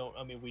mean, good we spot.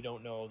 don't. We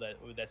don't know that.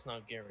 That's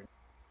not guaranteed.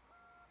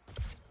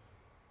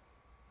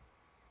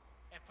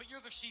 Hey, put your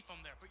other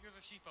seafoam there. Put your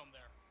other seafoam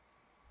there.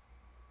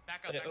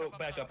 Back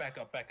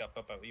up. Back up.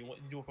 You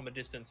do it from a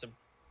distance. And,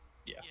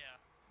 yeah. Yeah.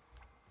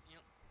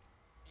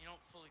 You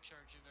don't fully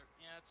charge either.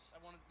 Yeah, I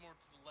wanted more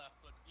to the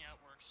left, but yeah, it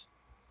works.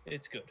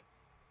 It's good.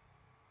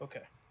 Okay.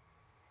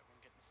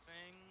 Everyone get the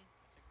thing.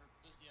 I think that's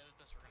the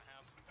best we're gonna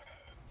have.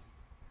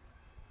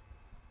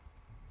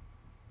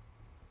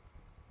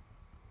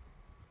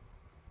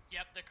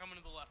 Yep, they're coming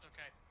to the left.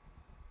 Okay.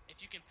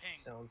 If you can ping.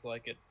 Sounds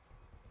like it.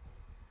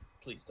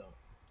 Please don't.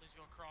 Please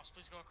go across.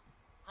 Please go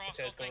across.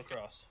 Okay, it's going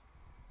across.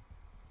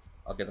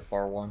 I'll get the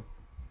far one.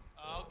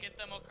 I'll get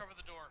them. I'll cover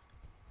the door.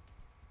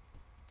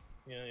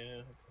 Yeah.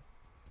 Okay.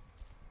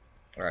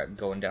 Alright,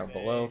 going down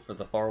below for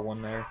the far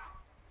one there.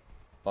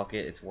 Fuck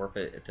it, it's worth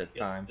it at this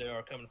time. They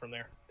are coming from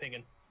there.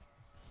 Pinging.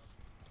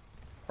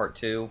 Part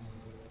 2.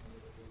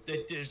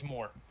 There's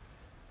more.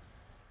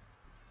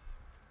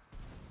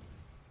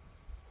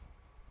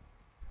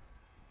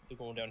 They're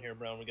going down here,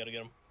 Brown. We gotta get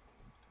them.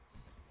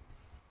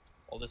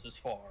 Oh, this is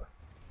far.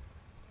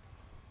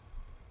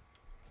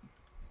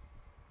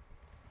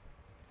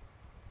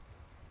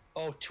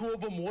 Oh, 2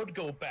 of them would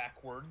go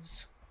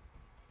backwards.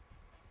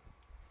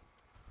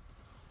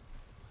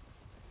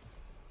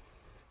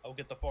 I'll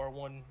get the far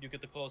one. You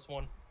get the close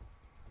one.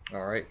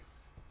 Alright.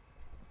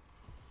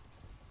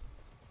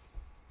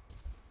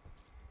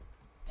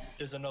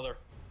 There's another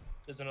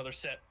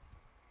set.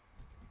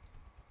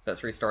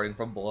 Sets restarting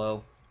from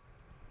below.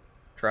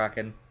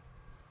 Tracking.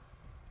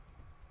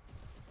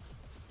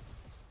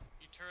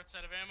 You turret's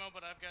out of ammo,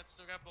 but I've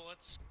still got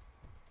bullets.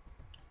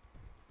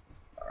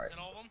 Alright. Is that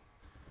all of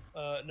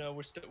them? No,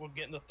 we're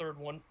getting the third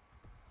one.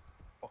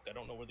 Fuck, I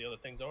don't know where the other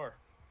things are.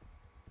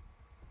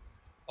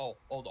 Oh,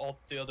 all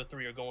the other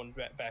 3 are going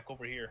back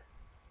over here.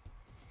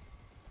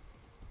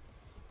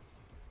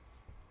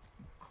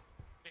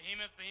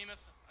 Behemoth.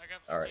 I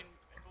got 15 Alright.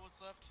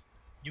 bullets left.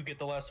 You get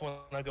the last one,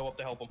 and I go up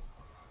to help them.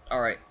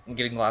 Alright, I'm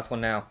getting the last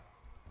one now.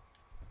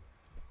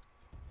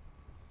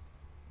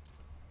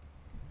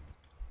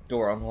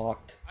 Door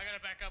unlocked. I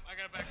gotta back up.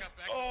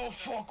 Oh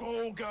fuck!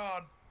 Oh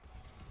god!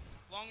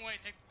 Long way.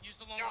 Use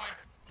the long way.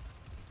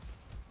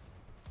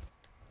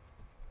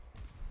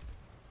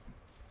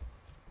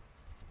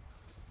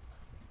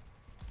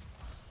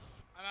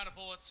 I'm out of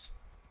bullets.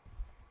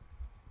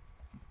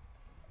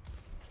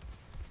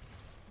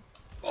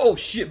 Oh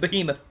shit,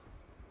 Behemoth!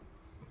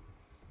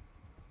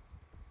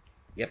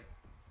 Yep.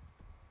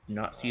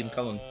 Not see him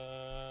coming.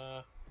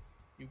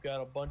 You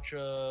got a bunch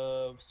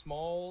of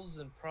smalls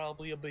and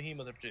probably a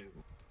behemoth or 2.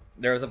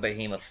 There's a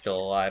Behemoth still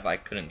alive, I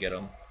couldn't get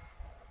him.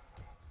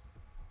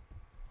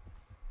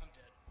 I'm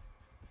dead.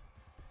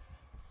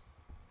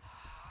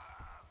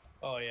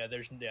 Oh yeah,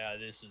 this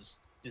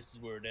is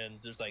where it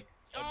ends. There's like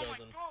a Oh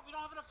dozen. my god, we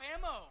don't have enough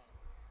ammo!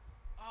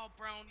 Oh,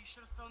 Brown, you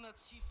should have thrown that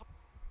C4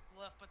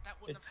 left, but that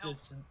wouldn't have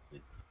helped.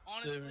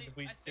 Honestly, I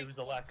think there was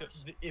a lack of.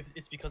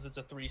 It's because it's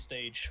a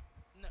 3-stage.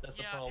 No, That's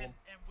the yeah, problem.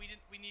 and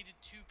we needed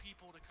 2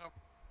 people to cover,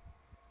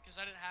 because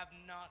I didn't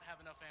not have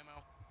enough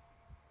ammo.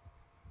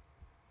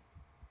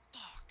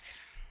 Fuck.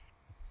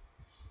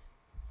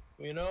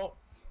 You know,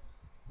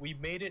 we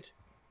made it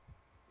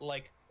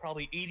like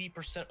probably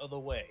 80% of the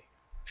way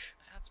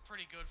That's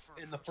pretty good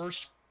for in the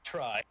first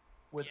try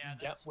with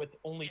with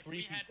only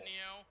 3 people.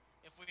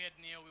 If we had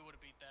Neo, we would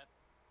have beat that.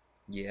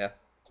 Yeah.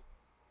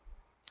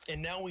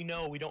 And now we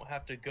know we don't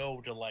have to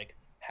go to like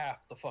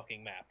half the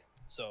fucking map.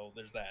 So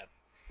there's that.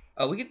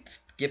 Oh, we could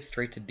skip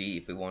straight to D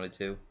if we wanted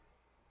to.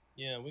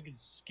 Yeah, we could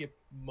skip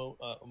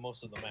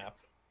most of the map.